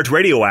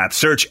iHeartRadio app,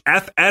 search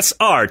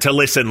FSR to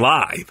listen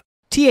live.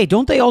 TA,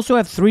 don't they also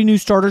have 3 new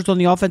starters on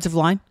the offensive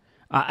line?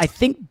 I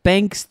think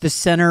Banks, the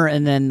center,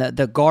 and then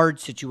the guard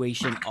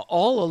situation are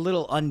all a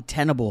little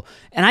untenable.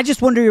 And I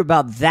just wonder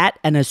about that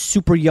and a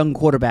super young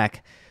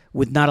quarterback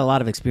with not a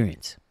lot of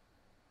experience.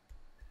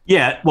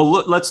 Yeah, well,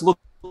 let's look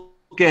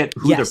at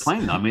who they're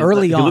playing. I mean,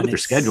 early on, look at their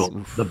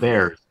schedule. The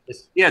Bears.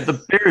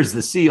 The Bears,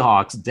 the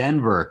Seahawks,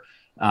 Denver,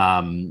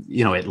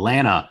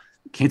 Atlanta,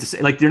 Kansas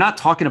City. Like, they're not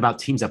talking about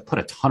teams that put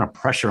a ton of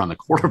pressure on the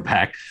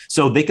quarterback.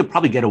 So they could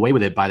probably get away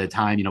with it by the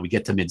time, we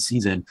get to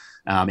midseason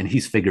and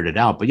he's figured it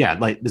out. But yeah,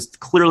 like, there's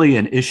clearly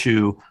an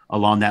issue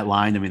along that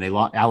line. I mean, they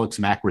lost Alex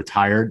Mack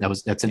retired.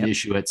 That's an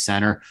issue at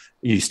center.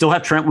 You still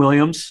have Trent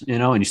Williams,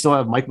 and you still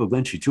have Mike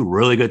McGlinchey, 2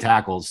 really good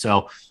tackles.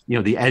 So,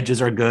 the edges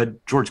are good.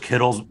 George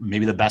Kittle's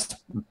maybe the best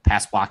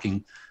pass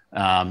blocking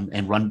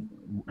and run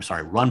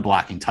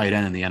blocking tight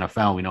end in the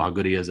NFL. We know how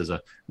good he is as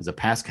a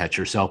pass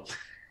catcher. So,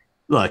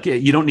 look,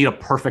 you don't need a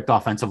perfect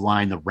offensive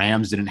line. The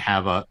Rams didn't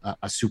have a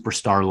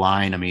superstar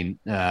line. I mean,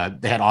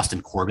 they had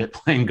Austin Corbett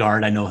playing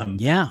guard. I know him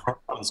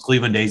from his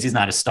Cleveland days. He's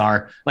not a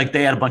star. Like,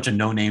 they had a bunch of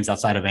no names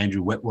outside of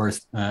Andrew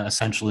Whitworth,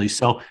 essentially.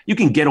 So you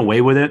can get away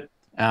with it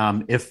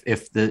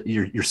if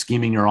you're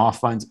scheming your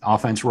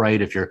offense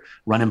right, if you're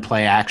running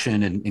play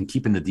action and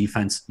keeping the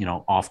defense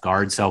off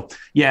guard. So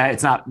yeah,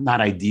 it's not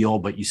ideal,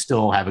 but you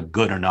still have a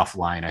good enough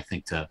line, I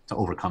think, to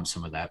overcome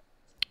some of that.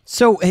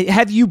 So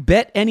have you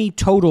bet any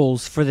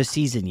totals for the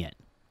season yet?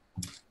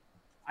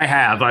 I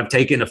have. I've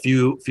taken a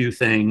few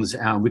things.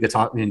 We could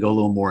talk and go a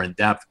little more in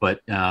depth,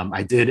 but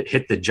I did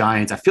hit the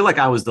Giants. I feel like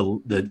I was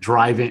the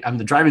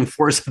driving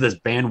force of this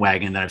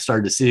bandwagon that I've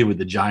started to see with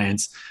the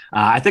Giants.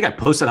 I think I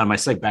posted on my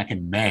site back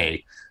in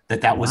May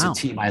that was a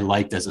team I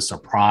liked as a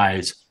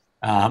surprise.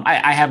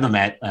 I have them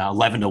at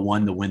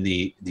 11-1 to win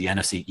the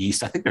NFC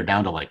East. I think they're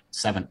down to like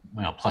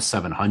plus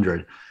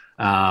 700.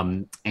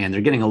 And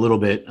they're getting a little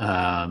bit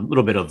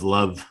of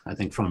love, I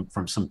think,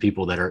 from some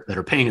people that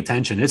are paying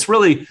attention. It's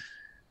really,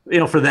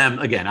 for them,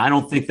 again, I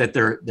don't think that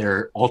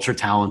they're ultra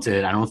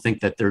talented. I don't think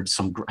that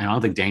I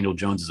don't think Daniel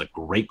Jones is a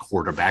great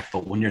quarterback,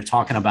 but when you're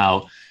talking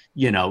about,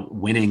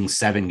 winning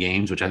 7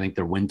 games, which I think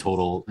their win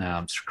total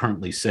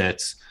currently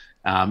sits,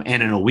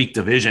 and in a weak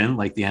division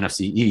like the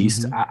NFC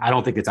East, I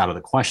don't think it's out of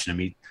the question. I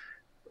mean,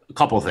 a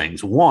couple of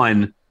things.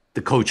 One,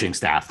 the coaching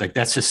staff, like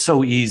that's just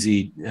so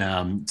easy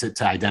to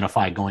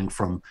identify, going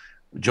from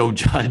Joe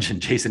Judge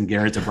and Jason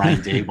Garrett to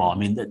Brian Daboll. I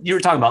mean, you were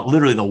talking about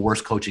literally the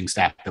worst coaching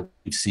staff that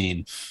we've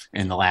seen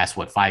in the last,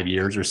 5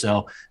 years or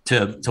so,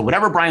 to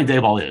whatever Brian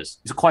Daboll is.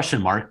 He's a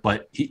question mark,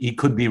 but he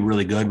could be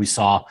really good. We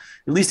saw,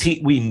 at least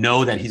we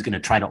know that he's going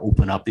to try to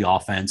open up the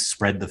offense,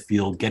 spread the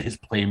field, get his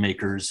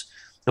playmakers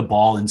the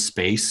ball in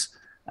space.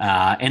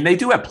 And they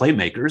do have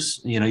playmakers.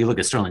 You look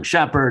at Sterling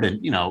Shepard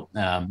and,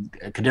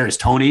 Kadarius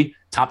Toney,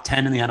 top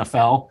 10 in the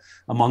NFL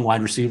among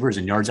wide receivers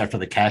in yards after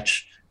the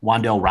catch.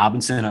 Wan'Dale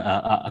Robinson,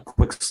 a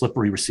quick,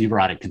 slippery receiver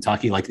out of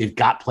Kentucky. Like, they've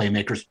got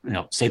playmakers,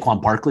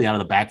 Saquon Barkley out of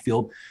the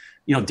backfield.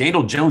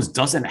 Daniel Jones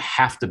doesn't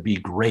have to be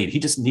great. He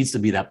just needs to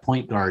be that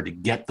point guard to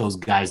get those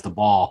guys the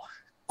ball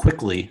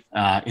quickly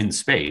in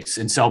space.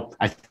 And so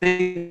I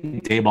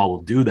think Daboll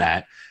will do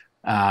that.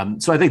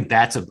 So I think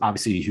that's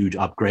obviously a huge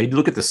upgrade. You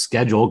look at the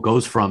schedule, it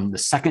goes from the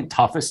second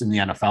toughest in the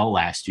NFL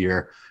last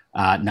year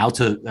now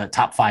to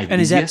top 5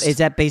 And easiest. is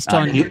that based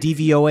on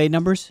DVOA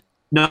numbers?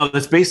 No,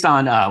 that's based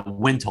on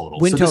win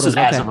totals. This is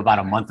as of about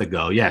a month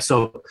ago. Yeah,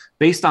 so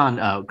based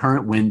on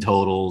current win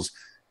totals,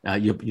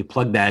 you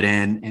plug that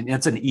in, and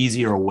it's an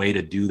easier way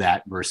to do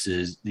that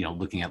versus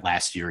looking at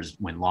last year's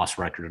win-loss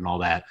record and all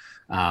that.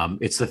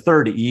 It's the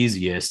third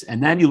easiest,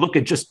 and then you look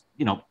at just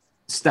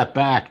step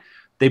back.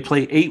 They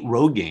play 8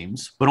 road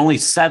games, but only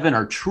 7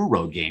 are true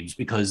road games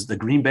because the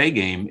Green Bay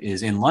game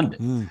is in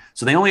London.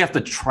 So they only have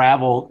to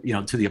travel,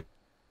 to the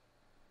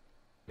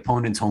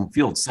opponent's home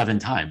field 7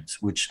 times,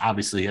 which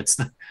obviously that's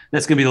going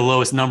to be the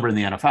lowest number in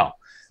the NFL.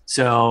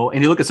 So,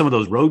 and you look at some of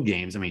those road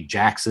games. I mean,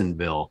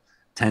 Jacksonville,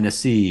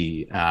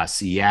 Tennessee,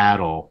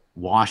 Seattle,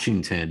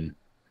 Washington.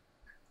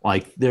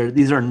 Like,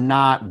 these are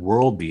not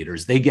world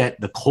beaters. They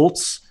get the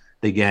Colts,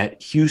 they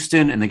get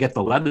Houston, and they get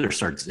the Leather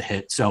starts to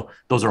hit. So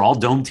those are all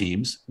dome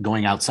teams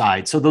going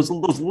outside. So those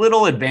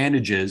little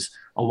advantages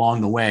along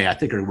the way, I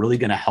think, are really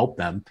going to help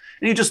them.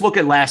 And you just look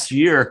at last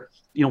year,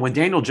 when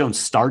Daniel Jones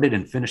started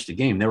and finished the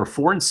game, they were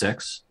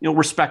 4-6,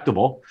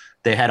 respectable.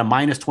 They had a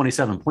minus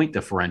 27 point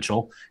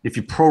differential. If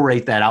you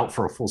prorate that out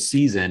for a full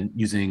season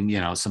using,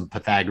 some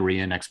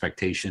Pythagorean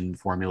expectation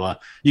formula,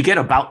 you get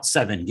about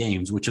 7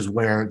 games, which is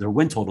where their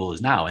win total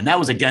is now. And that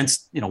was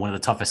against, one of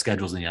the toughest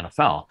schedules in the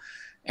NFL.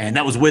 And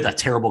that was with a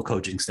terrible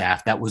coaching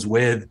staff. That was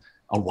with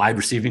a wide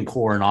receiving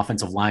core and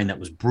offensive line that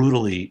was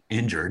brutally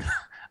injured.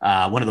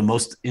 One of the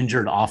most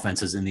injured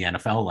offenses in the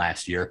NFL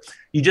last year.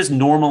 You just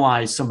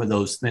normalize some of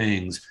those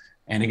things.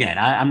 And again,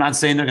 I'm not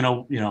saying they're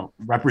going to,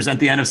 represent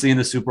the NFC in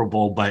the Super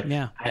Bowl, but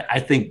yeah. I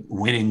think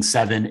winning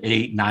 7,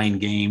 8, 9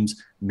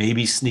 games,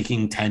 maybe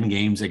sneaking 10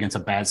 games against a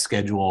bad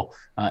schedule,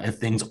 if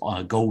things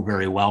go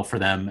very well for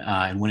them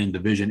and winning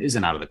division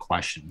isn't out of the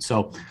question.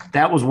 So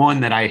that was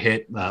one that I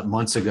hit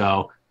months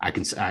ago.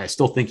 I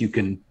still think you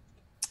can,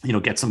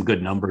 get some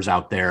good numbers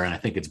out there, and I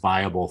think it's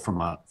viable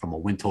from a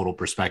win total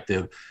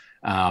perspective.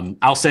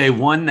 I'll say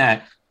one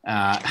that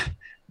I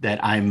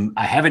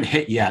haven't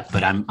hit yet,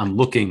 but I'm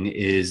looking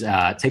is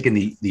taking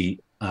the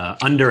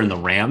under in the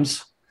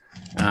Rams,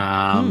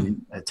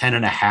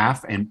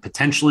 10.5, and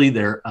potentially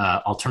their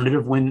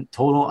alternative win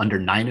total under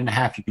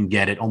 9.5. You can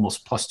get it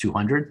almost plus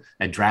 200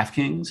 at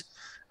DraftKings.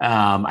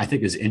 I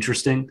think is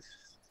interesting.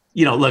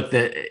 Look,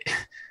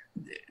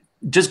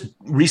 just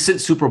recent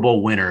Super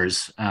Bowl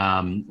winners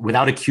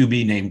without a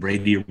QB named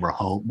Brady or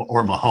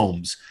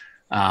Mahomes.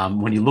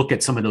 When you look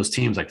at some of those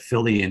teams like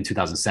Philly in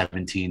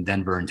 2017,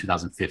 Denver in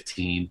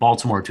 2015,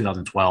 Baltimore in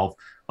 2012,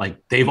 like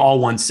they've all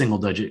won single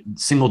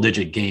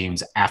digit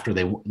games after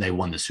they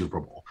won the Super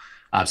Bowl.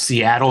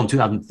 Seattle in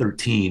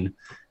 2013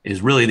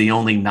 is really the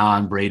only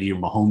non-Brady or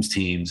Mahomes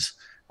teams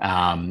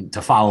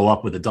to follow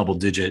up with a double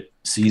digit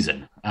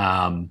season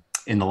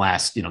in the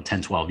last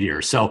 10, 12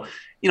 years. So,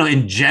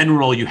 in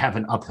general, you have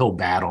an uphill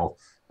battle,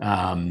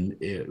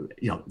 in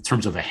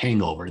terms of a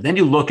hangover. Then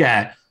you look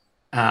at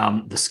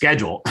the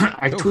schedule.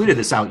 I tweeted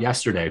this out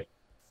yesterday.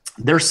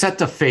 They're set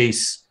to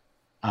face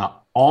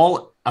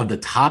all of the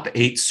top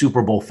 8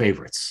 Super Bowl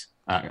favorites,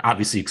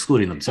 obviously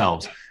excluding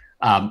themselves.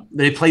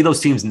 They play those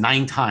teams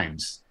 9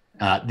 times.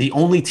 The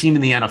only team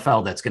in the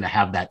NFL that's going to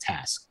have that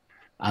task.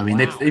 I mean,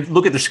 wow. They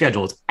look at their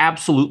schedule. It's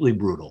absolutely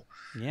brutal.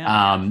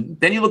 Yeah.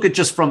 Then you look at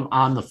just from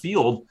on the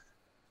field,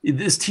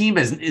 this team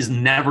is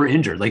never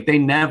injured. Like, they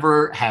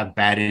never have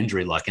bad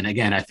injury luck. And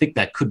again, I think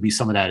that could be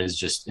some of that is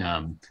just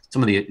some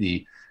of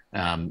the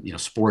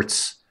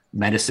sports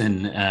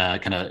medicine,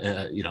 kind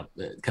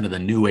of the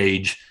new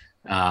age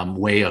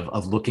way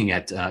of looking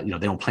at, they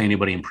don't play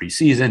anybody in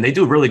preseason. They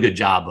do a really good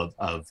job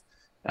of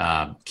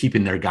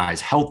keeping their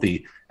guys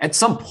healthy. At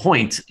some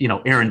point,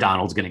 Aaron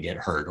Donald's going to get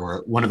hurt,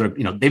 or one of their,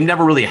 they've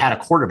never really had a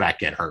quarterback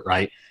get hurt,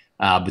 right?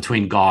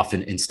 between Goff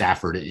and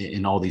Stafford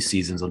in all these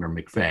seasons under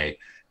McVay.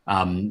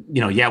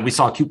 We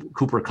saw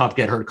Cooper Kupp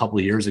get hurt a couple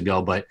of years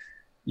ago, but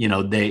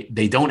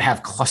they don't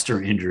have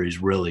cluster injuries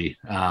really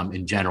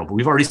in general. But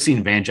we've already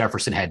seen Van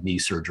Jefferson had knee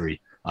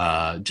surgery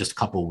just a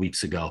couple of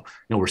weeks ago.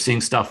 We're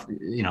seeing stuff.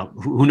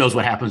 Who knows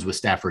what happens with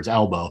Stafford's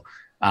elbow?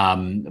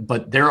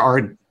 But there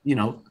are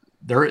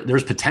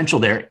there's potential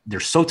there. They're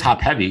so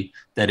top heavy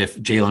that if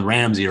Jalen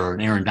Ramsey or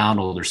an Aaron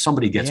Donald or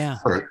somebody gets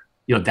hurt,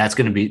 that's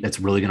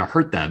really going to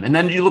hurt them. And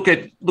then you look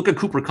at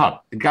Cooper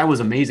Kupp. The guy was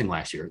amazing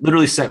last year,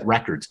 literally set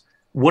records.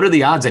 What are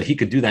the odds that he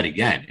could do that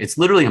again? It's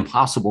literally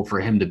impossible for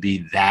him to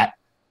be that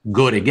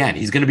good again.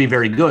 He's going to be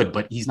very good,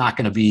 but he's not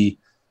going to be,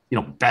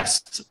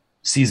 best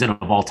season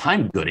of all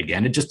time good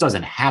again. It just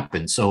doesn't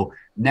happen. So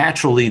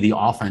naturally the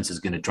offense is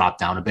going to drop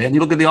down a bit. And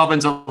you look at the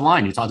offensive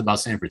line, you talked about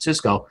San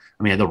Francisco.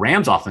 I mean, the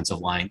Rams offensive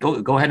line,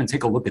 go ahead and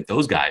take a look at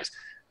those guys.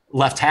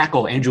 Left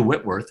tackle, Andrew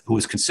Whitworth, who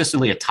is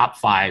consistently a top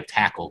 5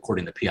 tackle,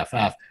 according to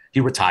PFF. He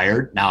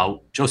retired.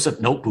 Now, Joseph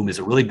Noteboom is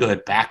a really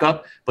good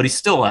backup, but he's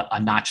still a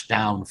notch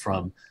down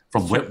from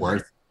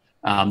Whitworth.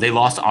 They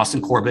lost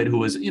Austin Corbett, who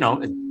was,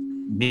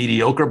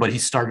 mediocre, but he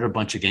started a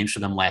bunch of games for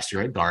them last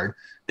year at guard.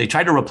 They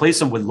tried to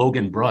replace him with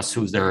Logan Bruss,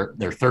 who's their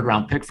 3rd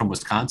round pick from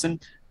Wisconsin.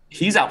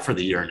 He's out for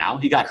the year now.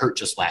 He got hurt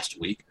just last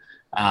week.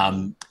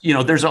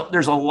 There's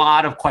a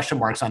lot of question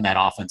marks on that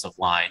offensive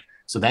line.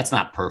 So that's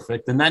not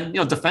perfect. And then,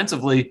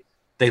 defensively,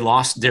 they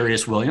lost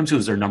Darius Williams, who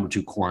was their number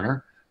 2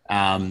 corner.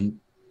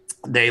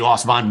 They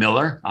lost Von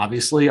Miller,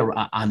 obviously,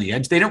 on the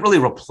edge. They didn't really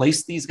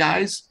replace these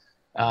guys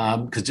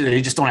because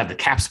they just don't have the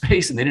cap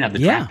space and they didn't have the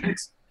draft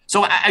picks.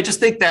 So I just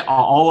think that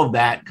all of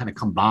that kind of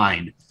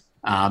combined,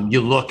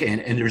 you look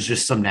and there's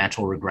just some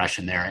natural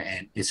regression there,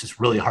 and it's just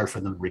really hard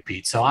for them to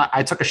repeat. So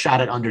I took a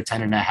shot at under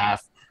 10.5,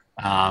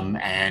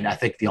 and I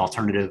think the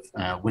alternative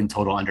win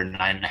total under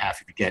 9.5,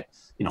 if you get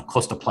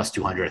close to plus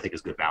 200, I think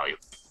is good value.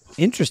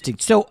 Interesting.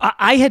 So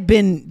I had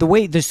been, the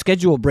way the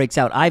schedule breaks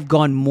out, I've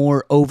gone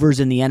more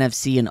overs in the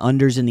NFC and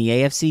unders in the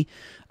AFC.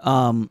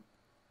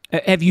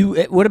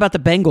 What about the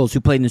Bengals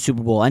who played in the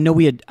Super Bowl?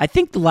 I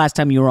think the last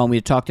time you were on, we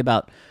had talked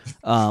about,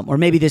 or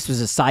maybe this was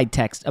a side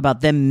text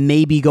about them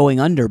maybe going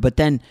under, but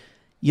then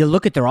you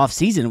look at their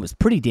offseason, it was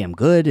pretty damn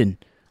good. And,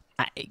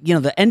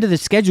 the end of the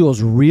schedule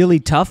is really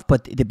tough,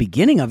 but the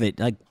beginning of it,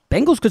 like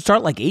Bengals could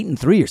start like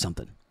 8-3 or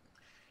something.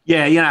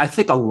 Yeah. I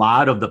think a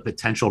lot of the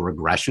potential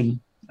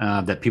regression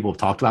that people have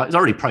talked about is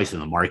already priced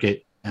in the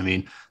market. I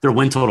mean, their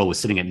win total was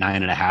sitting at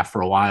 9.5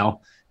 for a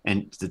while.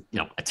 And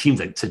a team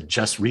that to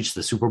just reach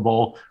the Super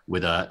Bowl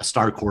with a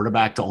star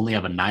quarterback to only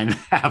have a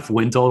 9.5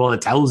 win total,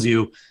 it tells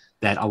you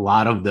that a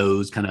lot of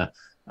those kind of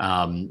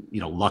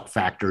luck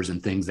factors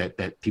and things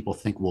that people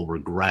think will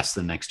regress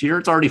the next year,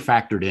 it's already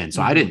factored in.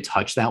 So I didn't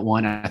touch that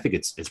one. I think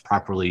it's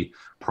properly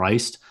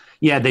priced.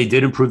 Yeah, they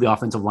did improve the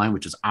offensive line,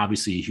 which is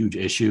obviously a huge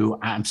issue.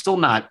 I'm still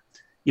not.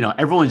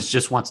 Everyone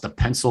just wants to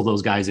pencil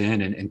those guys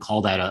in and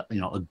call that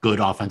a good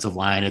offensive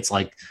line. It's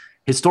like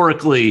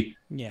historically,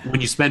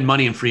 when you spend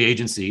money in free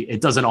agency,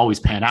 it doesn't always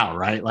pan out,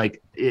 right?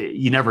 Like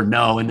you never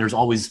know. And there's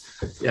always,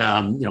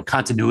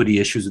 continuity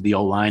issues with the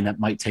O-line that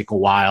might take a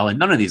while. And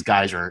none of these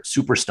guys are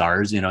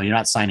superstars. You're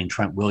not signing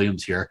Trent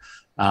Williams here.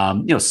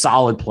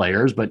 Solid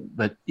players, but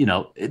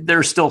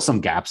there's still some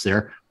gaps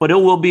there, but it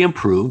will be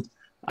improved.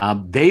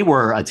 They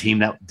were a team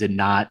that did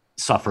not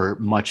suffer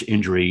much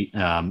injury,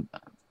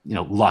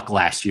 luck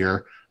last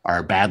year,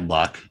 or bad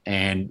luck.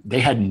 And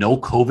they had no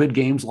COVID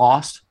games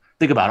lost.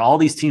 Think about all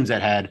these teams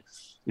that had,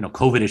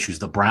 COVID issues,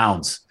 the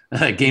Browns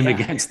game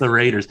against the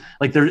Raiders.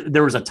 Like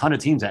there was a ton of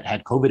teams that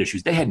had COVID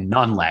issues. They had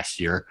none last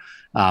year.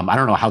 I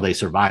don't know how they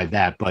survived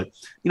that, but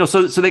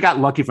so they got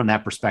lucky from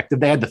that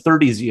perspective. They had the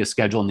 3rd easiest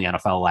schedule in the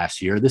NFL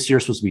last year. This year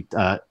is supposed to be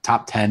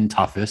top 10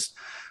 toughest.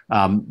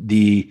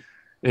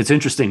 It's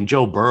interesting.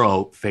 Joe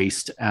Burrow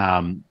faced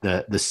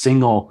the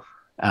single,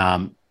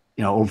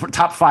 over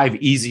top 5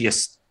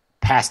 easiest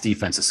pass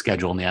defensive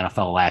schedule in the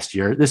NFL last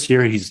year. This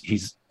year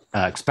he's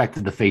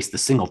expected to face the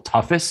single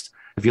toughest.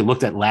 If you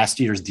looked at last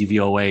year's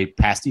DVOA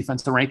pass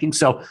defensive ranking.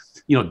 So,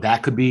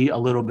 that could be a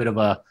little bit of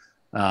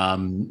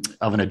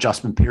an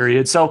adjustment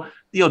period. So,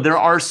 there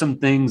are some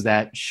things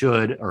that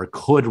should or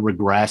could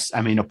regress.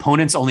 I mean,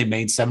 opponents only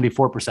made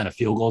 74% of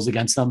field goals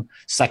against them,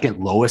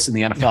 2nd lowest in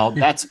the NFL.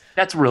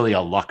 That's really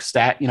a luck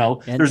stat.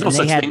 There's no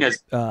such thing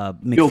as field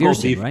goal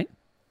defense, right?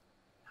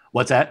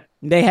 What's that?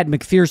 They had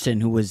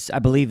McPherson, who was, I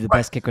believe, the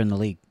best kicker in the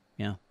league.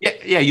 Yeah.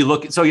 You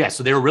look. So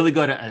they were really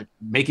good at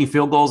making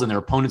field goals, and their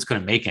opponents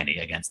couldn't make any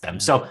against them.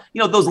 So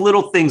those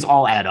little things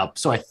all add up.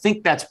 So I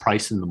think that's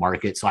priced in the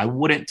market. So I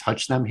wouldn't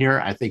touch them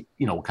here. I think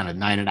kind of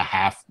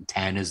 9.5,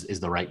 10 is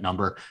the right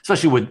number,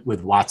 especially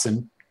with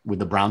Watson, with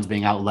the Browns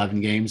being out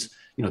 11 games.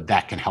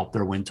 That can help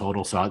their win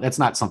total. So that's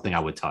not something I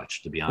would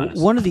touch, to be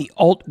honest. One of the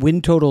alt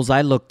win totals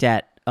I looked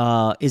at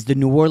is the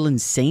New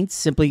Orleans Saints.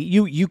 Simply,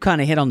 you kind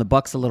of hit on the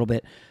Bucs a little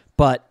bit,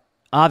 but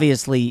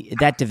obviously,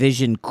 that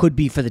division could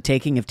be for the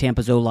taking if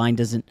Tampa's O-line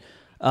doesn't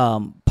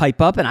pipe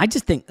up. And I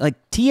just think,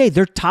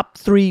 their top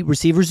 3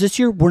 receivers this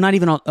year were not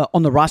even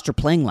on the roster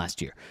playing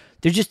last year.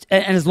 They're just,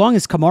 and as long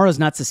as Kamara's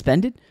not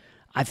suspended,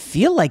 I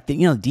feel like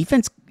the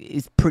defense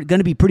is going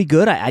to be pretty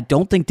good. I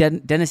don't think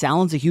Dennis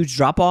Allen's a huge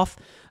drop off.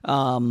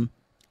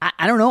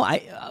 I don't know.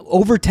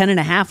 Over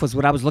 10.5 was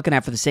what I was looking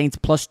at for the Saints,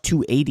 plus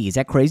 280. Is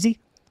that crazy?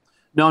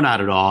 No,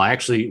 not at all.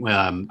 Actually,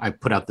 I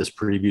put out this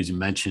preview, as you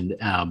mentioned,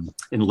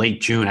 in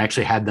late June. I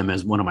actually had them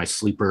as one of my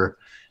sleeper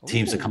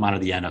teams to come out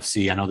of the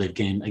NFC. I know they've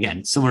gained,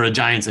 again, similar to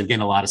Giants, they've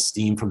gained a lot of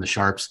steam from the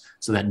Sharps,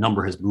 so that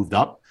number has moved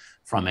up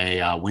from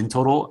a win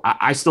total.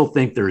 I still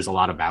think there's a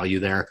lot of value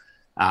there.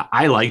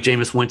 I like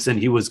Jameis Winston.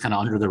 He was kind of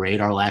under the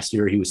radar last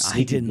year. He was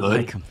sneaky good.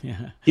 Like him.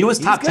 Yeah. He was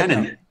top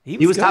 10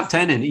 he was top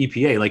 10 in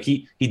EPA. Like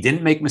he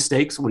didn't make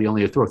mistakes when he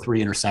only threw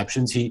 3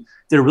 interceptions. He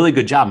did a really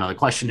good job. Now the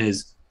question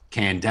is,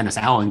 can Dennis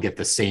Allen get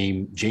the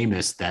same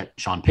Jameis that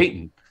Sean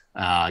Payton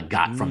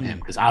got from him?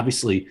 Because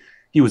obviously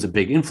he was a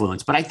big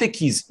influence, but I think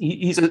he's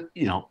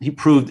he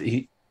proved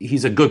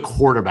he's a good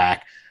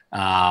quarterback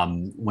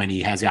when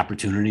he has the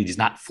opportunity. He's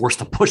not forced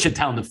to push it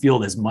down the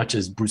field as much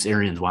as Bruce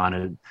Arians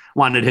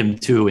wanted him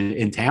to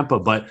in Tampa.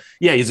 But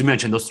yeah, as you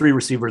mentioned, those 3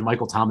 receivers,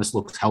 Michael Thomas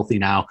looks healthy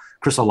now.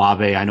 Chris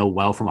Olave, I know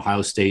well from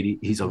Ohio State.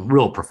 He's a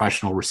real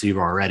professional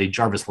receiver already.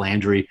 Jarvis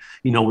Landry,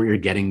 you know what you're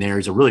getting there.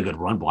 He's a really good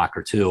run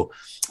blocker too.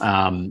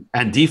 And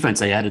defense,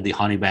 they added the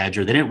Honey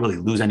Badger. They didn't really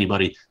lose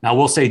anybody. Now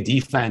we'll say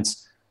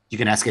defense, you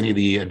can ask any of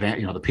the the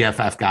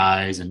PFF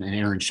guys and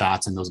Aaron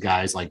Schatz and those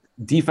guys, like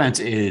defense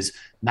is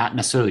not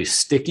necessarily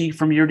sticky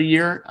from year to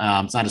year.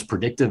 It's not as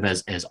predictive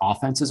as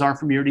offenses are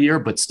from year to year,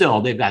 but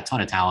still they've got a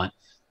ton of talent.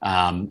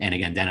 And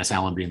again, Dennis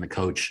Allen being the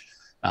coach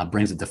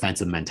brings a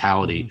defensive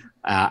mentality.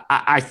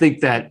 I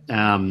think that,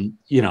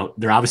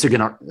 they're obviously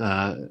going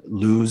to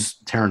lose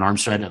Terron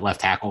Armstead at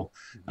left tackle.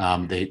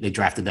 They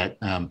drafted that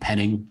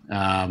Penning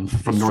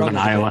from Northern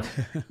Iowa.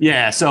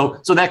 Yeah, so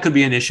that could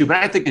be an issue. But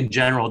I think in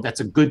general,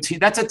 that's a good team.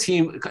 That's a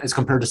team as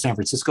compared to San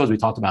Francisco, as we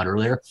talked about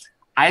earlier.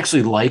 I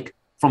actually like,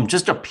 from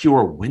just a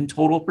pure win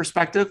total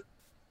perspective,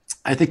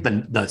 I think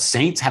the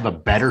Saints have a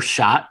better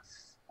shot,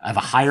 have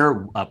a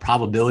higher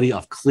probability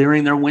of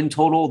clearing their win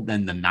total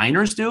than the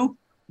Niners do.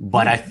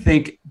 But I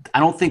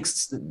don't think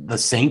the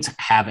Saints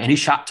have any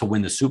shot to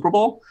win the Super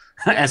Bowl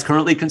as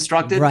currently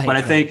constructed. Right, but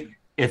I think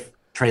if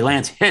Trey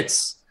Lance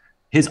hits,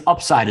 his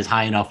upside is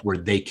high enough where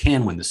they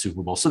can win the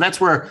Super Bowl. So that's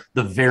where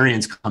the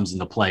variance comes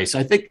into play. So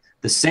I think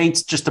the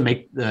Saints, just to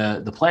make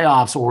the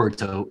playoffs or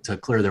to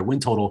clear their win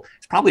total,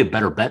 is probably a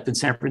better bet than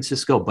San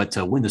Francisco. But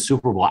to win the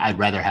Super Bowl, I'd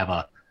rather have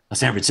a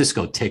San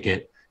Francisco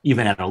ticket,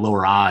 even at a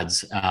lower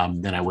odds,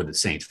 than I would the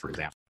Saints, for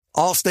example.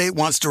 Allstate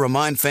wants to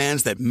remind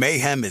fans that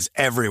mayhem is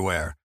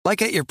everywhere.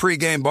 Like at your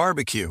pregame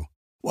barbecue.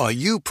 While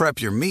you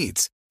prep your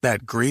meats,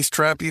 that grease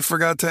trap you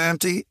forgot to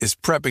empty is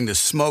prepping to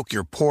smoke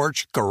your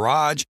porch,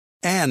 garage,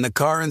 and the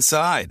car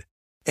inside.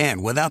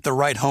 And without the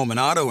right home and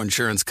auto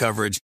insurance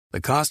coverage,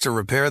 the cost to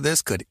repair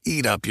this could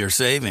eat up your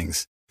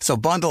savings. So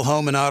bundle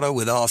home and auto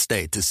with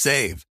Allstate to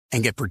save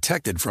and get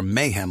protected from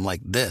mayhem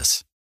like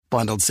this.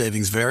 Bundled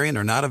savings vary and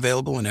are not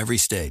available in every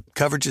state.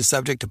 Coverage is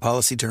subject to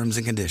policy terms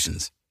and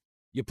conditions.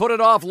 You put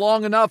it off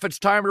long enough, it's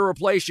time to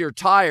replace your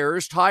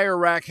tires. Tire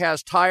Rack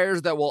has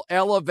tires that will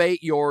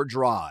elevate your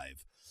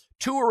drive.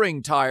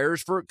 Touring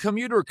tires for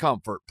commuter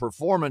comfort,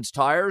 performance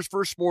tires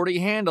for sporty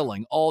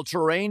handling,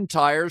 all-terrain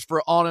tires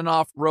for on- and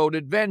off-road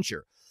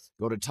adventure.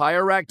 Go to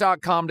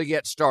TireRack.com to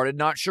get started.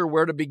 Not sure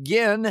where to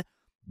begin?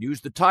 Use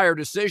the Tire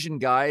Decision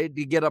Guide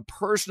to get a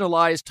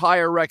personalized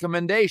tire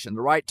recommendation,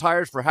 the right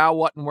tires for how,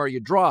 what, and where you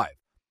drive.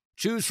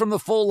 Choose from the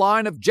full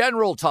line of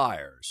General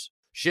Tires.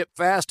 Ship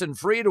fast and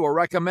free to a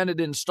recommended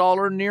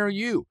installer near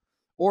you.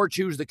 Or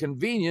choose the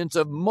convenience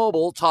of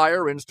mobile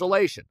tire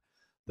installation.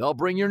 They'll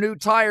bring your new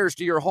tires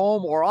to your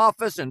home or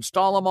office,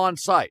 install them on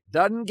site.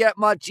 Doesn't get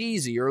much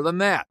easier than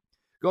that.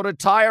 Go to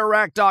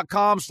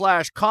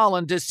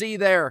TireRack.com/Colin to see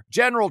their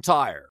General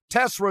Tire,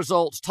 test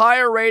results,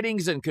 tire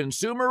ratings, and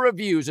consumer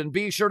reviews, and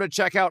be sure to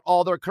check out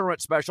all their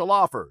current special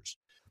offers.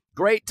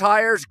 Great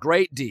tires,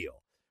 great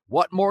deal.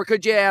 What more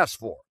could you ask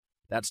for?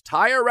 That's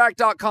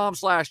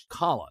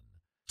TireRack.com/Colin.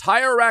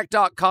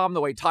 TireRack.com,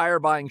 the way tire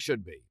buying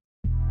should be.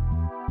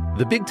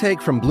 The Big Take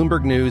from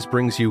Bloomberg News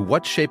brings you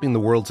what's shaping the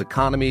world's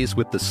economies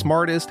with the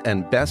smartest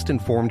and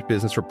best-informed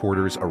business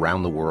reporters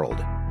around the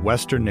world.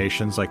 Western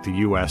nations like the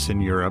U.S.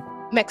 and Europe.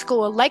 Mexico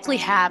will likely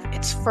have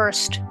its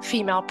first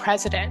female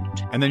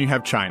president. And then you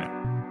have China.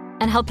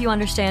 And help you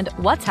understand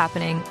what's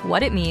happening,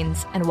 what it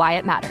means, and why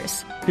it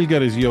matters. He'll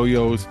get his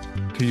yo-yos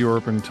to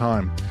Europe in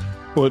time.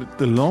 But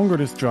the longer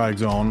this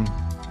drags on,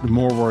 the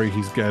more worry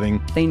he's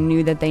getting. They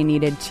knew that they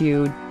needed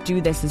to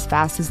do this as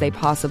fast as they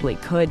possibly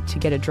could to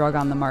get a drug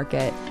on the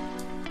market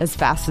as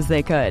fast as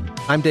they could.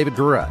 I'm David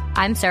Gura.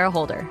 I'm Sarah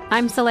Holder.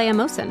 I'm Saleha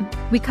Mohsen.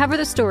 We cover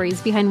the stories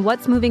behind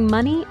what's moving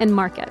money and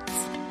markets.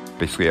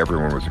 Basically,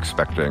 everyone was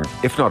expecting,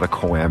 if not a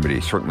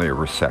calamity, certainly a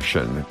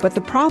recession. But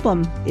the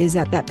problem is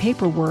that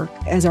paperwork,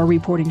 as our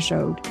reporting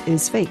showed,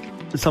 is fake.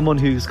 As someone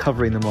who's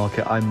covering the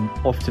market, I'm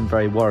often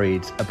very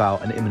worried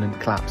about an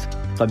imminent collapse.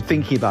 So I'm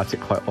thinking about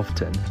it quite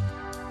often.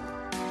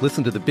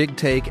 Listen to The Big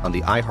Take on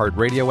the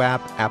iHeartRadio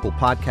app, Apple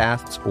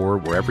Podcasts, or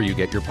wherever you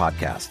get your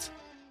podcasts.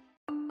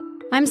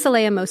 I'm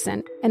Saleha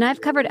Mohsen, and I've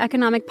covered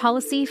economic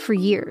policy for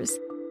years.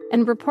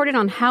 and reported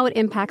on how it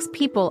impacts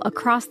people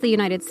across the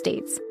United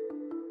States.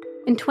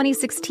 In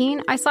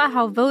 2016, I saw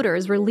how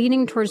voters were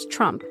leaning towards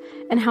Trump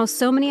and how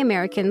so many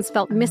Americans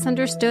felt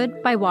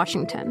misunderstood by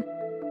Washington.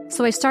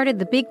 So I started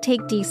The Big Take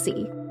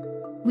DC.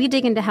 We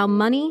dig into how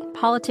money,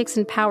 politics,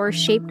 and power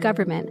shape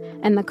government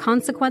and the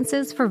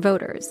consequences for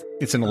voters.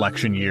 It's an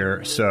election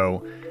year,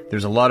 so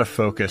there's a lot of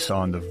focus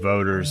on the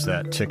voters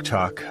that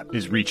TikTok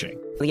is reaching.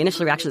 The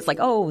initial reaction is like,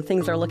 oh,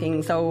 things are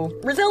looking so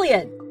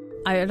resilient.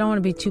 I don't want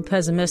to be too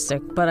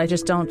pessimistic, but I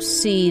just don't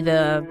see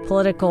the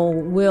political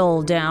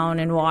will down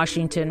in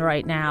Washington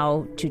right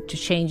now to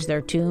change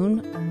their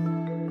tune.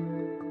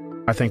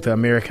 I think the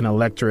American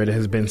electorate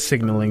has been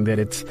signaling that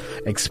it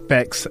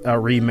expects a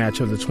rematch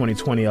of the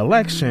 2020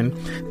 election.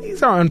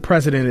 These are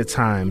unprecedented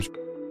times.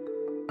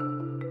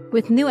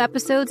 With new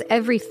episodes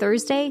every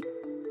Thursday,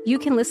 you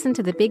can listen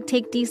to The Big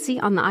Take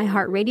DC on the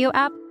iHeartRadio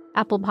app,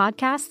 Apple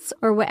Podcasts,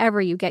 or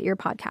wherever you get your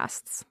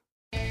podcasts.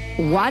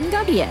 Juan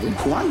Gabriel,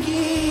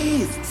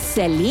 Juanquis,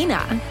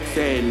 Selena,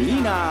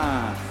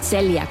 Selena,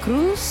 Celia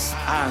Cruz,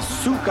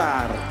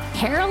 Azúcar,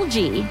 Harold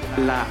G,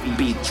 La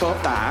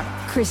Bichota,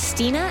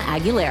 Christina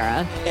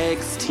Aguilera,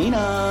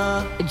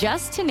 Xtina,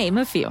 just to name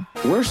a few.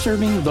 We're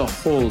serving the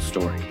whole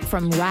story,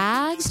 from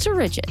rags to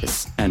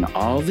riches, and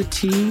all the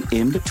tea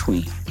in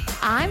between.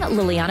 I'm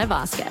Liliana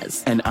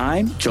Vasquez. And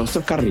I'm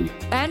Joseph Carrillo.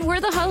 And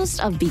we're the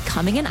host of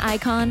Becoming an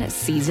Icon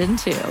Season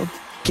 2.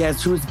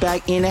 Guess who's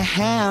back in the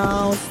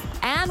house?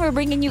 And we're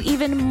bringing you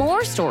even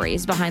more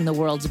stories behind the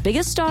world's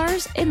biggest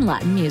stars in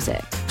Latin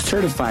music.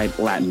 Certified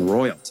Latin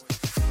royalty.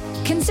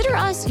 Consider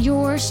us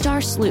your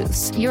star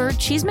sleuths, your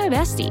chisme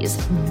besties,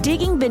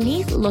 digging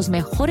beneath los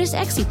mejores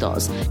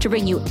éxitos to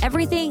bring you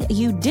everything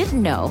you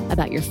didn't know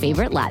about your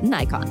favorite Latin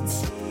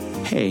icons.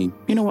 Hey,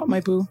 you know what, my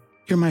boo?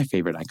 You're my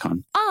favorite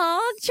icon.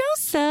 Aw,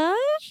 Joseph.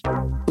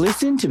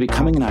 Listen to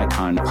Becoming an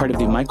Icon, part of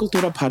the My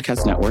Cultura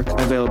Podcast Network,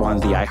 available on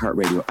the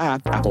iHeartRadio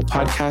app, Apple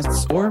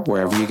Podcasts, or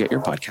wherever you get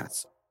your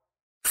podcasts.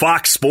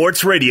 Fox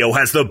Sports Radio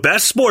has the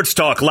best sports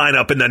talk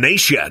lineup in the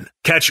nation.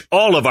 Catch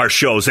all of our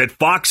shows at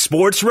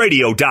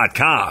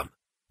foxsportsradio.com.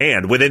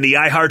 And within the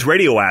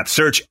iHeartRadio app,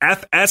 search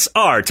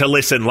FSR to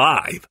listen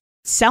live.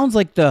 Sounds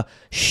like the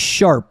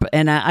sharp,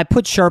 and I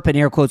put sharp in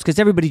air quotes because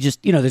everybody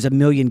just, there's a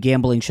million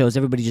gambling shows.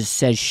 Everybody just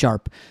says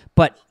sharp.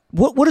 But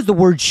what does the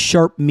word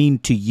sharp mean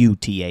to you,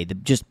 TA?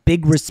 Just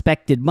big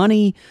respected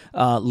money,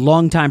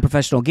 longtime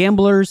professional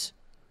gamblers?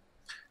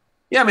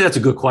 Yeah, I mean, that's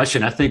a good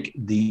question. I think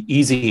the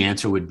easy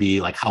answer would be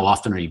like, how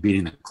often are you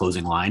beating the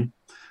closing line?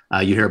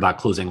 You hear about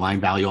closing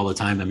line value all the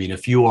time. I mean,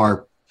 if you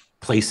are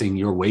placing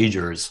your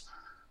wagers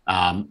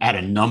at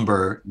a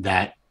number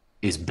that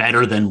is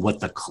better than what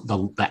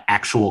the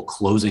actual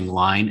closing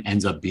line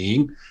ends up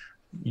being,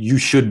 you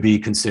should be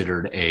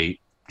considered a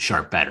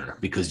sharp bettor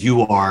because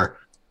you are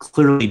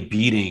clearly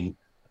beating,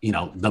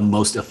 the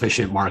most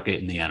efficient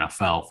market in the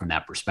NFL from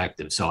that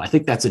perspective. So I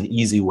think that's an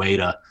easy way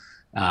to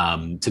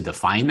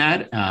define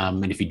that.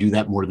 And if you do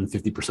that more than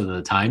 50% of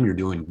the time, you're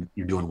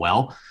doing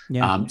well.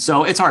 Yeah.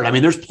 So it's hard. I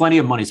mean, there's plenty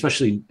of money,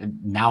 especially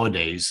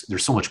nowadays.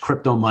 There's so much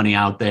crypto money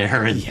out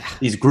there, and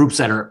these groups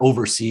that are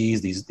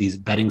overseas, these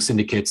betting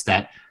syndicates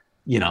that,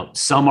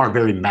 some are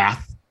very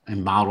math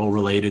and model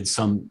related.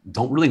 Some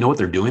don't really know what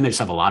they're doing. They just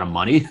have a lot of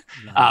money.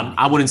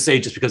 I wouldn't say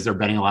just because they're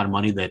betting a lot of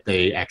money that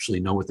they actually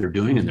know what they're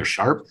doing and they're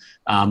sharp.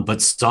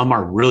 But some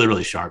are really,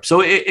 really sharp.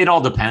 So it all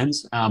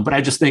depends. But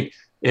I just think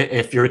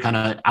if you're kind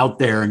of out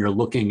there and you're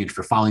looking, if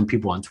you're following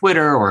people on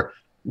Twitter or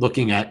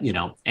looking at,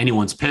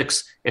 anyone's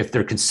picks, if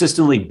they're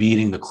consistently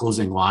beating the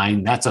closing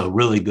line, that's a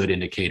really good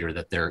indicator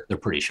that they're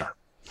pretty sharp.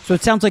 So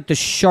it sounds like the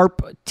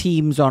sharp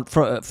teams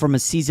from a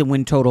season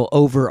win total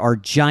over are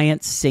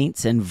Giants,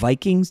 Saints, and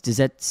Vikings. Does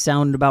that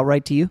sound about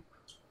right to you?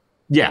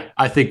 Yeah,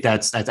 I think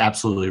that's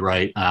absolutely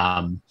right.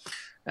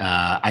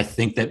 I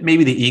think that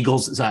maybe the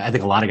Eagles, I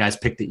think a lot of guys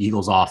picked the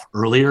Eagles off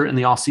earlier in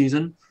the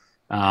offseason.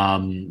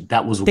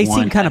 That was they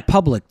seem kind of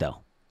public, though.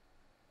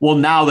 Well,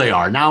 now they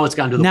are. Now it's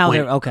gotten to the now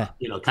point. They're okay.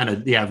 Kind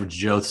of the average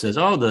Joe says,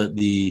 "Oh,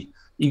 the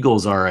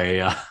Eagles are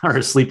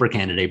a sleeper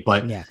candidate."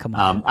 But yeah, come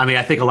on. I mean,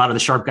 I think a lot of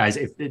the sharp guys,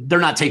 if they're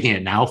not taking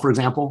it now, for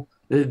example,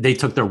 they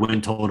took their win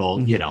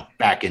total,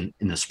 back in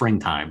the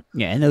springtime.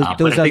 Yeah, and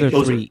those other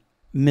three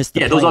missed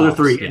the playoffs. Those other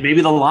three, and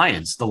maybe the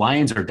Lions. The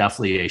Lions are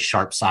definitely a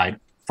sharp side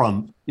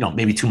from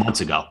maybe 2 months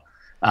ago.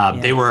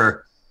 They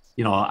were.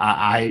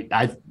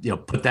 I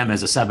put them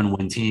as a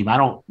 7-win team. I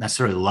don't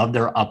necessarily love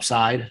their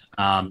upside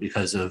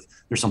because there's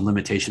some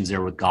limitations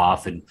there with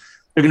Goff, and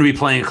they're going to be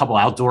playing a couple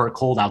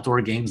cold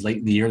outdoor games late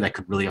in the year that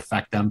could really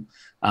affect them.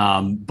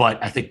 But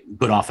I think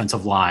good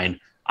offensive line,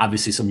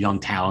 obviously some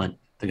young talent.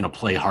 They're going to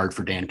play hard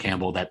for Dan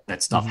Campbell.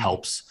 That stuff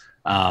helps.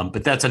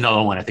 But that's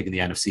another one I think in the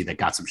NFC that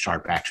got some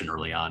sharp action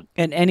early on.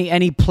 And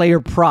any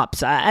player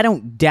props. I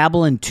don't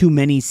dabble in too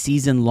many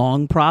season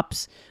long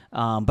props.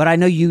 But I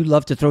know you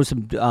love to throw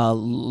some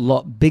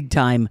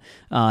big-time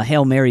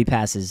Hail Mary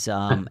passes.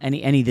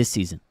 Any this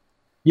season?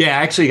 Yeah,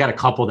 I actually got a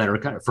couple that are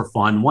kind of for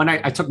fun. One,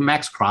 I took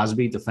Max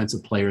Crosby,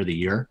 Defensive Player of the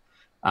Year.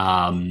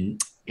 And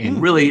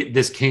really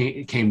this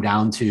came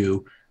down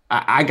to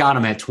I got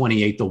him at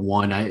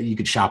 28-1. You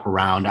could shop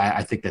around.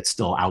 I think that's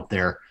still out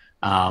there.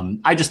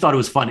 I just thought it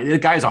was fun. The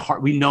guy's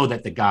we know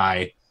that the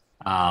guy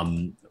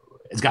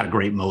has got a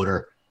great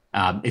motor.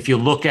 If you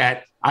look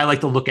at, I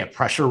like to look at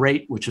pressure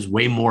rate, which is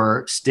way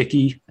more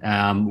sticky,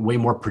 way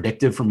more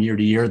predictive from year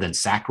to year than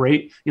sack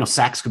rate.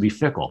 Sacks could be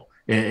fickle.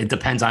 It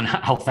depends on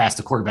how fast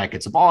the quarterback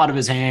gets the ball out of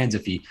his hands,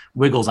 if he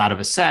wiggles out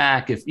of a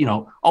sack, if,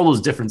 all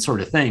those different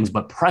sort of things.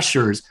 But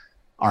pressures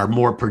are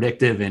more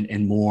predictive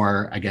and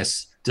more, I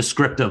guess,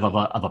 descriptive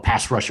of a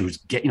pass rusher who's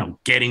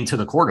getting to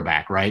the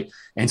quarterback, right?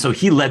 And so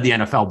he led the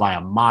NFL by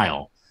a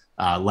mile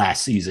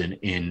last season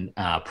in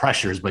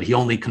pressures, but he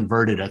only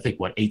converted, I think,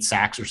 8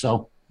 sacks or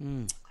so.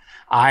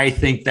 I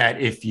think that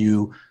if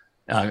you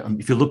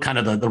look kind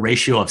of the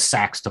ratio of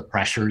sacks to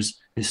pressures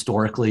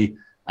historically,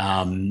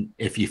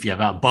 if you have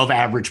an above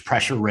average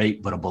pressure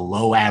rate but a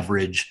below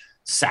average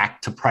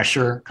sack to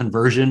pressure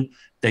conversion,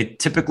 they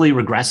typically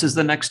regresses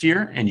the next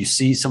year, and you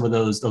see some of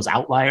those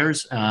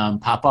outliers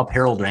pop up.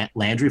 Harold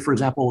Landry, for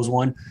example, was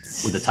one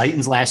with the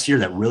Titans last year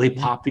that really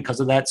popped because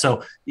of that.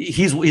 So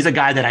he's a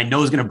guy that I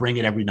know is going to bring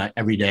it every night,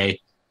 every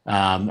day,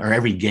 or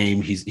every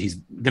game. He's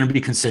going to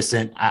be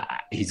consistent.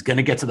 He's going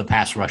to get to the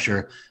pass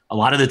rusher. A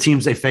lot of the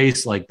teams they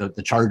face, like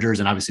the Chargers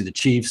and obviously the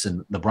Chiefs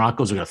and the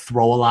Broncos, are going to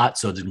throw a lot.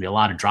 So there's going to be a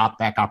lot of drop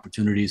back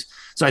opportunities.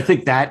 So I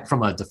think that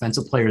from a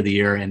defensive player of the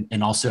year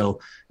and also,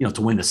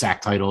 to win the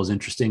sack title is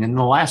interesting. And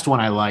the last one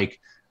I like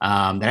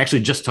that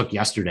actually just took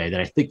yesterday that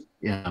I think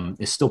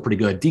is still pretty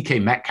good,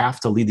 DK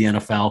Metcalf to lead the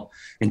NFL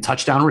in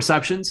touchdown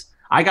receptions.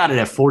 I got it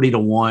at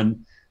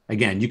 40-1.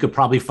 Again, you could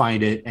probably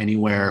find it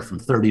anywhere from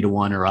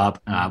 30-1 or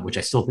up, which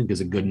I still think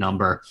is a good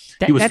number.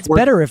 That's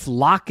better if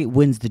Lockett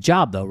wins the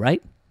job, though,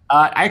 right?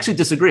 I actually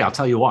disagree. I'll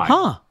tell you why.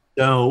 Huh.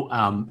 So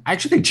I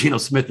actually think Geno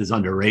Smith is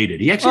underrated.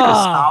 He actually had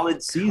a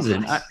solid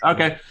season.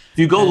 Okay. If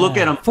you go look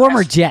at him.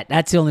 Former Jet.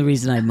 That's the only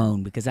reason I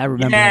moan, because I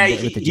remember him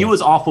with the Jets. He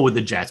was awful with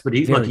the Jets, but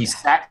he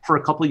sat for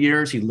a couple of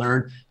years. He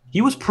learned.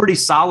 He was pretty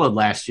solid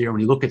last year when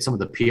you look at some of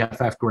the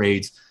PFF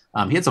grades.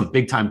 He had some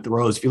big-time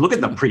throws. If you look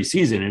at the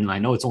preseason, and I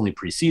know it's only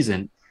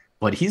preseason,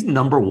 but he's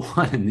number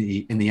one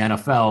in the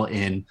NFL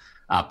in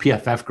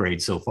PFF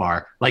grades so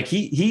far. Like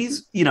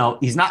he's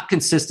not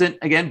consistent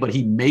again, but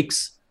he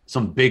makes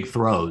some big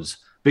throws,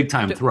 big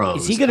time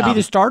throws. Is he going to be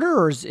the starter,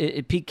 or is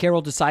Pete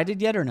Carroll decided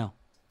yet, or no?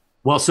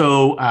 Well,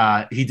 so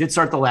he did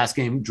start the last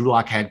game. Drew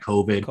Lock had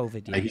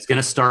COVID. Yeah. He's going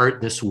to start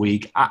this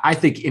week. I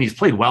think, and he's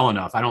played well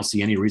enough. I don't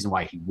see any reason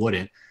why he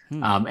wouldn't.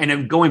 And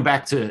then going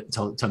back to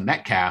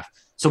Metcalf.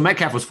 So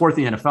Metcalf was 4th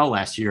in the NFL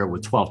last year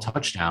with 12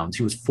 touchdowns.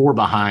 He was 4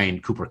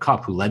 behind Cooper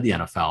Kupp, who led the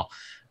NFL.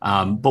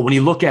 But when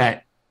you look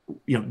at,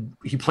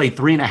 he played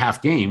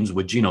 3.5 games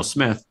with Geno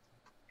Smith.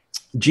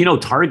 Geno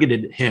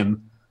targeted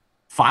him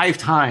 5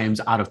 times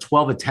out of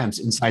 12 attempts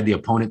inside the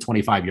opponent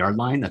 25-yard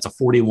line. That's a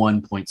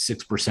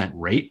 41.6%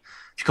 rate.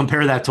 If you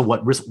compare that to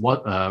what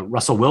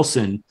Russell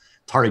Wilson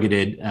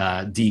targeted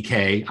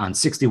DK on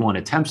 61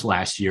 attempts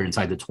last year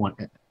inside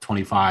the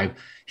 25,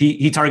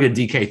 he targeted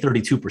DK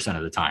 32%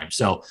 of the time.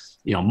 So,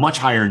 much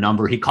higher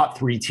number. He caught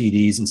 3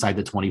 TDs inside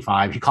the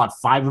 25. He caught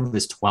 5 of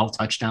his 12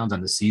 touchdowns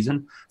on the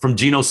season from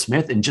Geno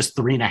Smith in just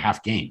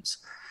 3.5 games.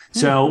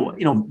 So,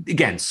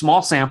 again,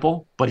 small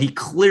sample, but he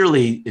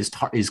clearly is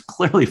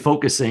clearly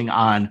focusing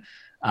on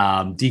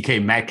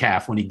DK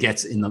Metcalf when he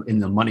gets in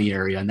the money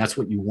area, and that's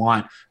what you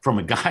want from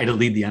a guy to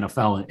lead the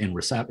NFL in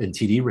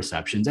TD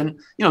receptions. And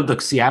the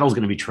Seattle's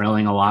going to be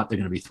trailing a lot; they're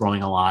going to be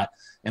throwing a lot,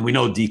 and we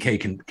know DK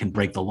can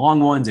break the long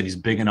ones, and he's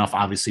big enough,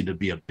 obviously, to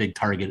be a big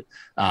target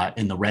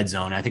in the red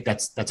zone. I think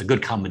that's a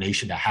good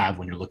combination to have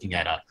when you're looking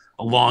at a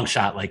long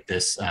shot like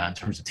this in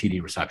terms of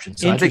TD reception.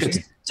 So I think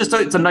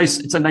it's a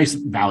nice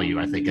value,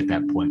 I think, at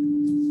that point.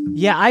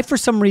 Yeah, I for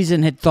some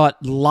reason had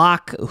thought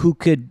Locke, who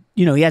could,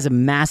 he has a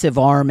massive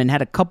arm and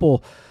had a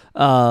couple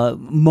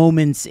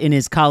moments in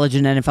his college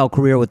and NFL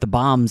career with the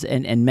bombs,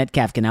 and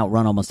Metcalf can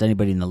outrun almost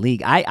anybody in the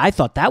league. I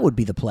thought that would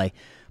be the play,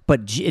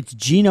 but it's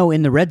Geno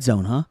in the red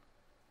zone, huh?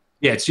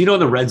 Yeah, it's Geno in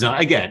the red zone.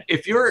 Again,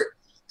 if you're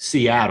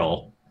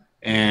Seattle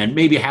and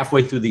maybe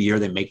halfway through the year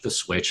they make the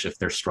switch if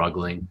they're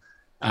struggling,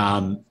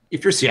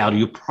 if you're Seattle,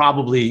 you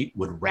probably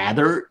would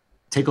rather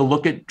take a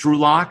look at Drew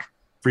Lock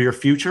for your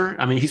future.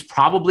 I mean, he's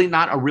probably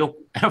not a real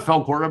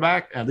NFL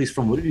quarterback, at least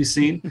from what we've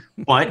seen.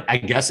 But I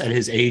guess at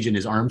his age and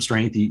his arm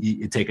strength,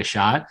 you take a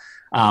shot.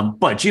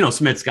 But Geno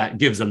Smith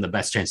gives them the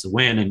best chance to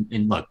win.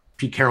 And look,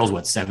 Pete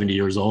Carroll's 70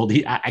 years old.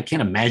 I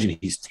can't imagine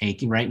he's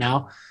tanking right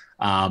now.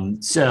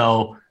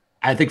 So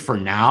I think for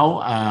now,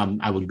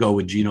 I would go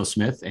with Geno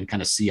Smith and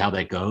kind of see how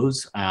that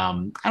goes.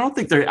 I don't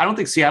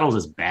think Seattle's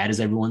as bad as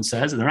everyone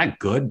says. They're not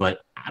good, but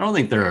I don't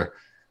think they're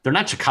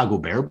not Chicago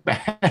Bear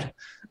bad.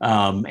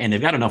 And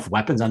they've got enough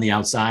weapons on the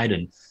outside.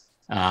 And,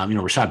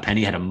 Rashad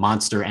Penny had a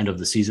monster end of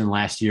the season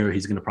last year.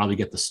 He's going to probably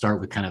get the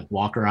start with kind of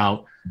Walker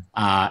out.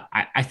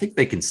 I think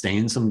they can stay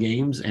in some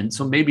games. And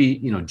so maybe,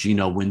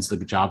 Geno wins the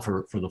job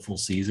for the full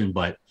season,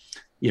 but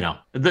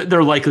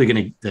they're likely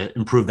going to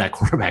improve that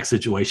quarterback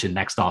situation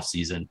next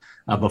offseason.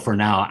 But for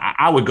now,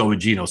 I would go with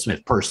Geno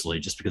Smith personally,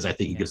 just because I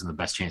think he gives them the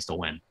best chance to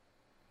win.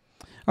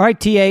 All right,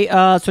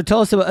 TA. So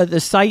tell us about the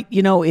site.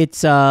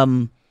 It's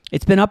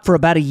been up for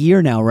about a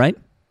year now, right?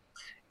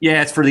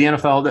 Yeah, it's for the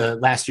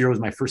NFL. Last year was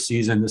my first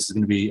season. This is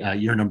going to be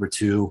year number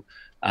 2.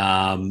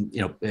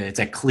 It's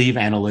at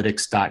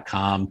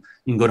cleveanalytics.com.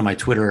 You can go to my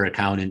Twitter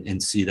account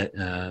and see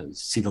the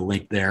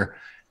link there.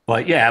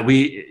 But yeah,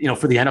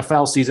 for the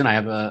NFL season, I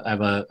have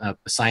a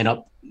sign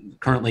up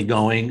currently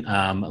going,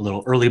 a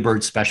little early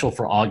bird special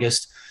for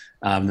August.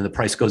 The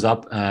price goes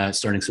up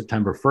starting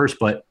September 1st.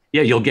 But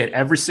yeah, you'll get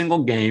every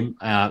single game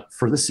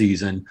for the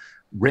season,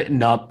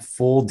 written up,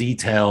 full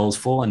details,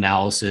 full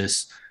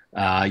analysis.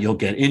 You'll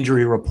get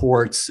injury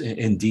reports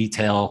in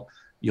detail.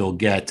 You'll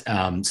get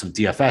some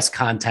DFS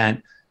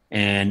content.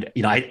 And,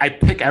 I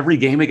pick every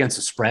game against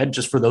the spread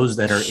just for those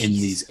that are in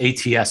these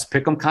ATS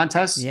pick'em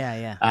contests.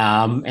 Yeah.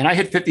 And I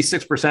hit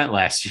 56%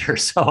 last year.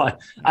 So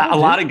a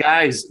lot of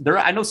guys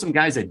I know some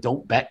guys that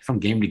don't bet from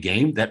game to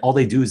game, that all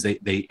they do is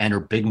they enter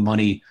big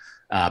money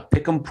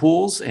pick'em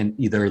pools, and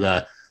either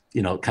the,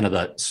 kind of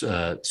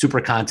the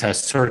super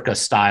contest circa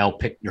style,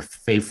 pick your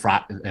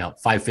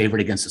five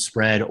favorite against the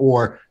spread,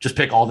 or just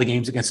pick all the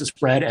games against the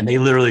spread. And they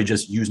literally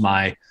just use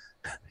my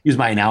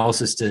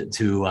analysis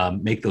to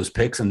make those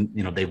picks. And,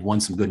 they've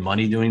won some good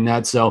money doing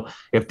that. So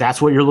if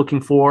that's what you're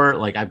looking for,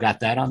 like, I've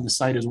got that on the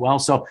site as well.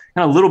 So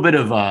a little bit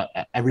of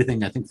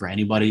everything, I think, for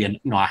anybody. And,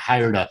 I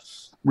hired a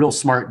real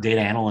smart data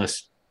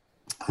analyst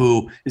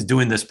who is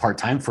doing this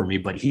part-time for me,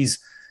 but he's,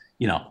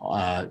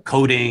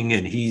 coding,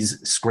 and he's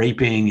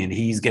scraping, and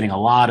he's getting a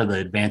lot of the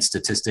advanced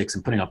statistics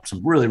and putting up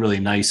some really, really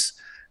nice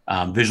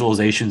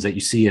visualizations that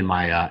you see in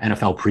my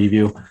NFL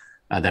preview.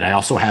 That I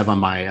also have on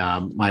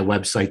my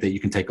website that you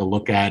can take a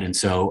look at. And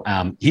so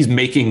he's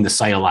making the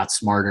site a lot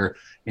smarter,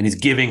 and he's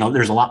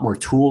there's a lot more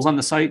tools on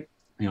the site,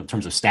 in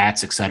terms of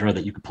stats, et cetera,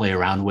 that you can play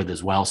around with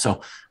as well.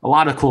 So a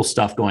lot of cool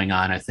stuff going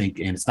on, I think.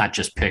 And it's not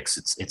just picks,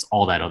 it's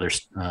all that other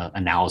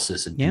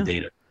analysis and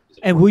data.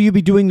 And will you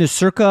be doing the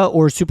Circa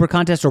or Super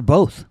Contest, or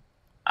both?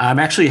 I'm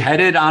actually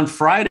headed on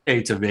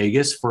Friday to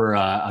Vegas for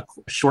a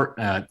short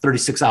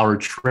 36-hour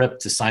trip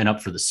to sign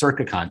up for the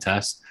Circa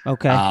contest.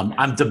 Okay.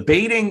 I'm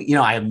debating,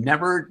 I have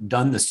never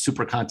done the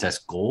Super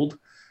Contest Gold,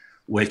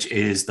 which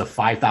is the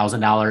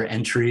 $5,000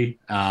 entry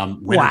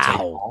winner take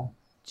all.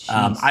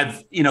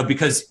 I've,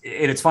 because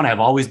it's fun.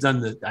 I've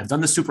done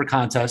the Super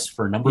Contest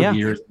for a number of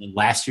years. And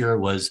last year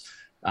was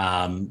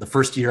the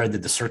first year I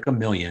did the Circa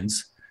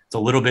Millions. It's a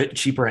little bit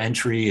cheaper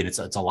entry, and it's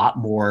a lot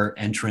more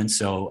entrants.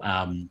 So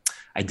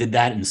I did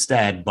that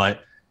instead.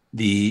 But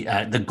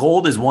the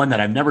Gold is one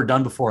that I've never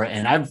done before,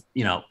 and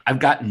I've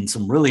gotten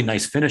some really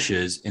nice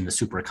finishes in the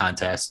Super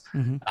Contest.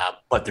 Mm-hmm.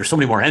 But there's so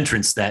many more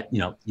entrants that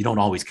you don't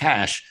always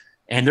cash.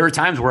 And there are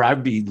times where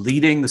I'd be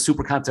leading the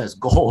Super Contest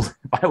Gold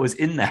if I was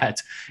in that,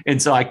 and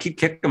so I keep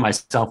kicking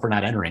myself for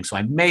not entering. So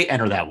I may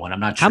enter that one. I'm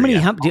not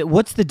sure.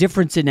 What's the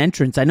difference in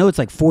entrants? I know it's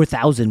like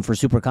 4,000 for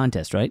Super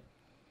Contest, right?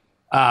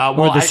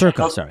 Or the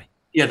Circa, sorry.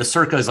 Yeah, the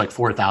Circa is like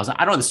 4,000.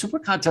 I don't know. The Super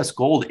Contest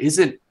Gold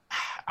isn't.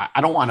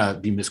 I don't want to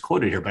be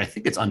misquoted here, but I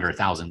think it's under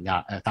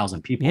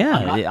 1,000 people.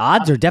 Yeah, the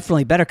odds are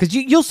definitely better, because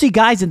you'll see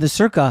guys in the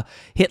Circa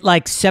hit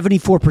like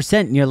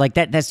 74%, and you're like,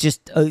 that's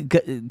just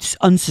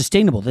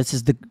unsustainable. This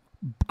is the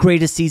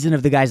greatest season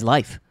of the guy's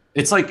life.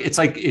 It's like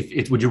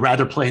if would you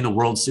rather play in the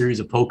World Series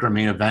of Poker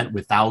main event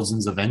with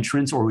thousands of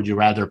entrants, or would you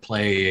rather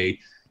play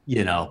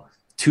a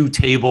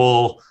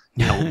 2-table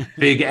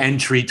big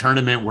entry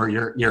tournament where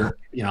your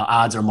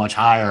odds are much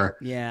higher?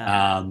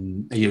 Yeah.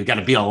 You got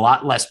to beat a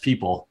lot less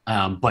people,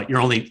 but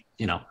you're only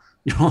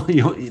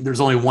there's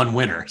only one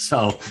winner.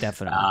 So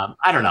definitely,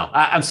 I don't know.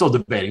 I'm still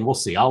debating. We'll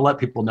see. I'll let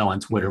people know on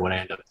Twitter what I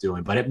end up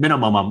doing, but at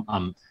minimum,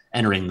 I'm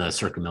entering the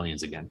Circa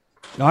Millions again.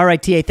 All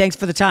right, TA. Thanks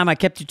for the time. I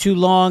kept you too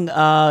long.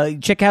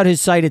 Check out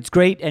his site. It's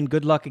great, and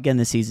good luck again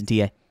this season,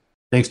 TA.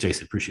 Thanks,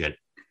 Jason. Appreciate it.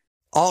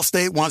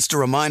 Allstate wants to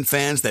remind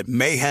fans that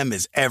mayhem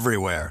is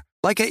everywhere,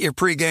 like at your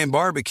pregame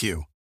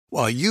barbecue.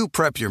 While you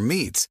prep your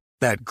meats,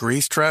 that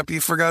grease trap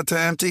you forgot to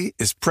empty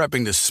is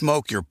prepping to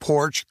smoke your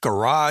porch,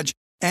 garage,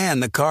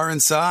 and the car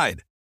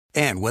inside.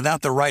 And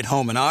without the right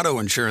home and auto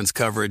insurance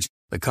coverage,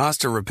 the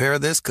cost to repair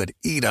this could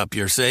eat up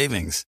your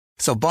savings.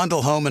 So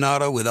bundle home and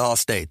auto with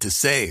Allstate to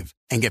save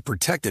and get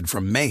protected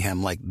from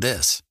mayhem like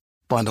this.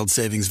 Bundled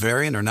savings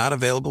vary and are not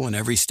available in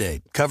every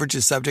state. Coverage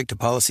is subject to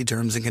policy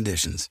terms and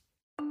conditions.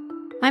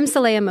 I'm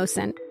Saleha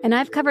Mohsin, and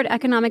I've covered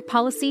economic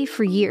policy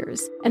for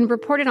years and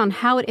reported on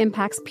how it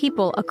impacts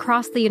people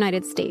across the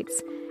United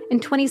States. In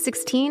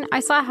 2016,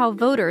 I saw how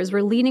voters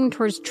were leaning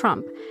towards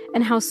Trump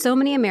and how so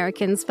many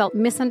Americans felt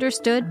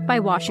misunderstood by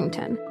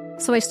Washington.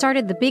 So I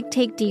started The Big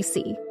Take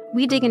DC.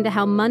 We dig into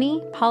how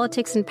money,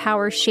 politics, and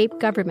power shape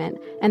government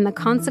and the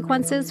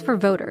consequences for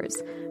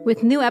voters.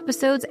 With new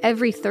episodes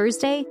every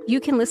Thursday, you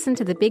can listen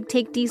to The Big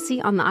Take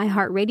DC on the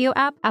iHeartRadio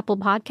app, Apple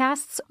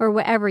Podcasts, or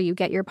wherever you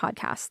get your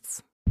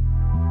podcasts.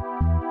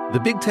 The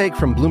Big Take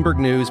from Bloomberg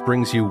News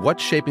brings you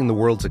what's shaping the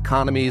world's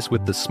economies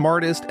with the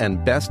smartest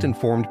and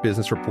best-informed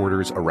business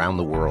reporters around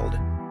the world.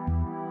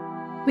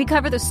 We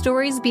cover the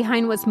stories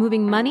behind what's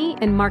moving money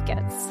and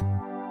markets,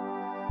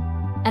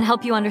 and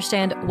help you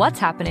understand what's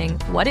happening,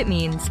 what it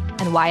means,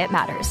 and why it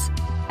matters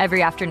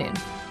every afternoon.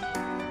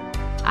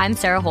 I'm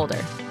Sarah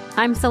Holder.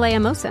 I'm Saleha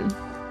Mohsin.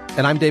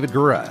 And I'm David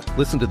Gura.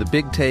 Listen to The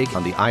Big Take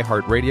on the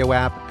iHeartRadio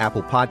app,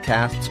 Apple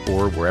Podcasts,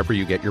 or wherever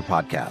you get your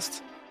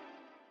podcasts.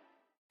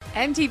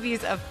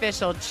 MTV's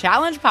official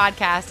Challenge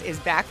podcast is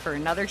back for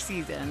another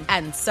season.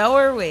 And so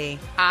are we.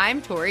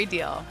 I'm Tori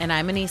Deal. And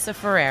I'm Anissa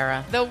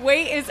Ferreira. The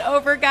wait is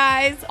over,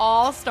 guys.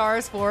 All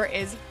Stars 4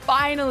 is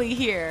finally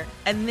here.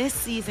 And this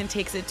season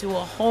takes it to a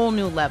whole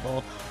new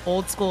level.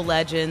 Old school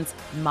legends,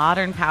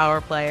 modern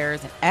power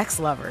players, and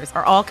ex-lovers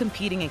are all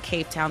competing in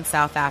Cape Town,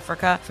 South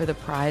Africa for the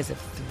prize of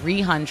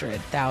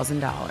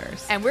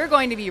 $300,000. And we're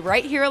going to be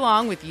right here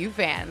along with you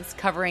fans,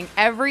 covering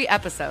every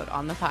episode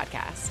on the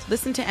podcast.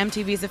 Listen to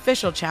MTV's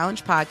official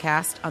Challenge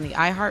podcast on the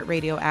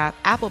iHeartRadio app,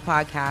 Apple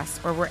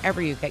Podcasts, or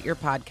wherever you get your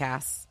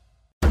podcasts.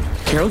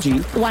 Karol G,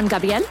 Juan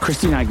Gabriel,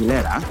 Christina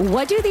Aguilera.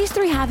 What do these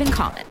three have in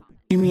common?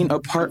 You mean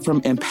apart from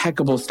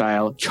impeccable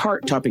style,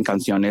 chart-topping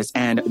canciones,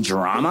 and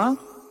drama?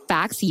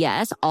 Facts,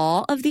 yes,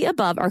 all of the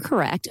above are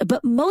correct,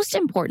 but most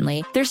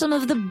importantly, they're some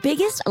of the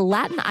biggest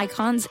Latin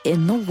icons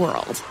in the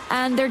world.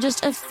 And they're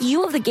just a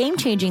few of the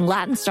game-changing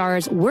Latin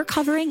stars we're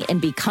covering in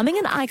Becoming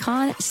an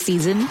Icon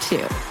Season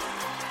 2.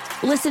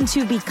 Listen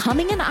to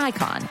Becoming an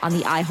Icon on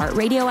the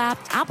iHeartRadio app,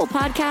 Apple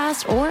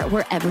Podcasts, or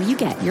wherever you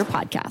get your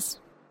podcasts.